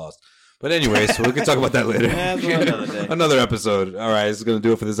also got lost. But anyways, we can talk about that later. Another day. Another episode. All right, this is going to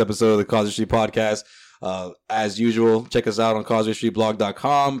do it for this episode of the Causeway Street Podcast. As usual, check us out on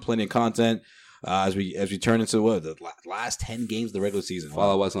causewaystreetblog.com. Plenty of content as we turn into the last 10 games of the regular season.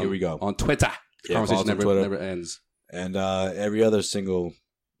 Follow us Here we go. on Twitter. Yeah, conversation never ends. And every other single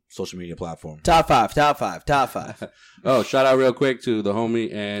social media platform. Top five. Oh, shout out real quick to the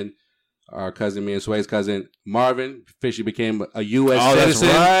homie and our cousin, me and Sway's cousin, Marvin. Officially became a U.S. citizen.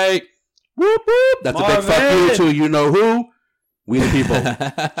 That's right. Whoop, whoop. That's Marvin. A big fuck you to you know who. We the people.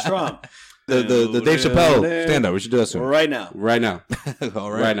 Trump. The Dave Chappelle stand up. We should do that soon. Right now.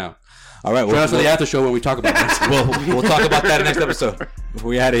 All right. Right now. All right. Join us for the after show when we talk about this. We'll talk about that in the next episode.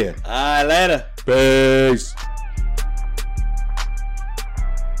 We out of here. All right, later. Peace.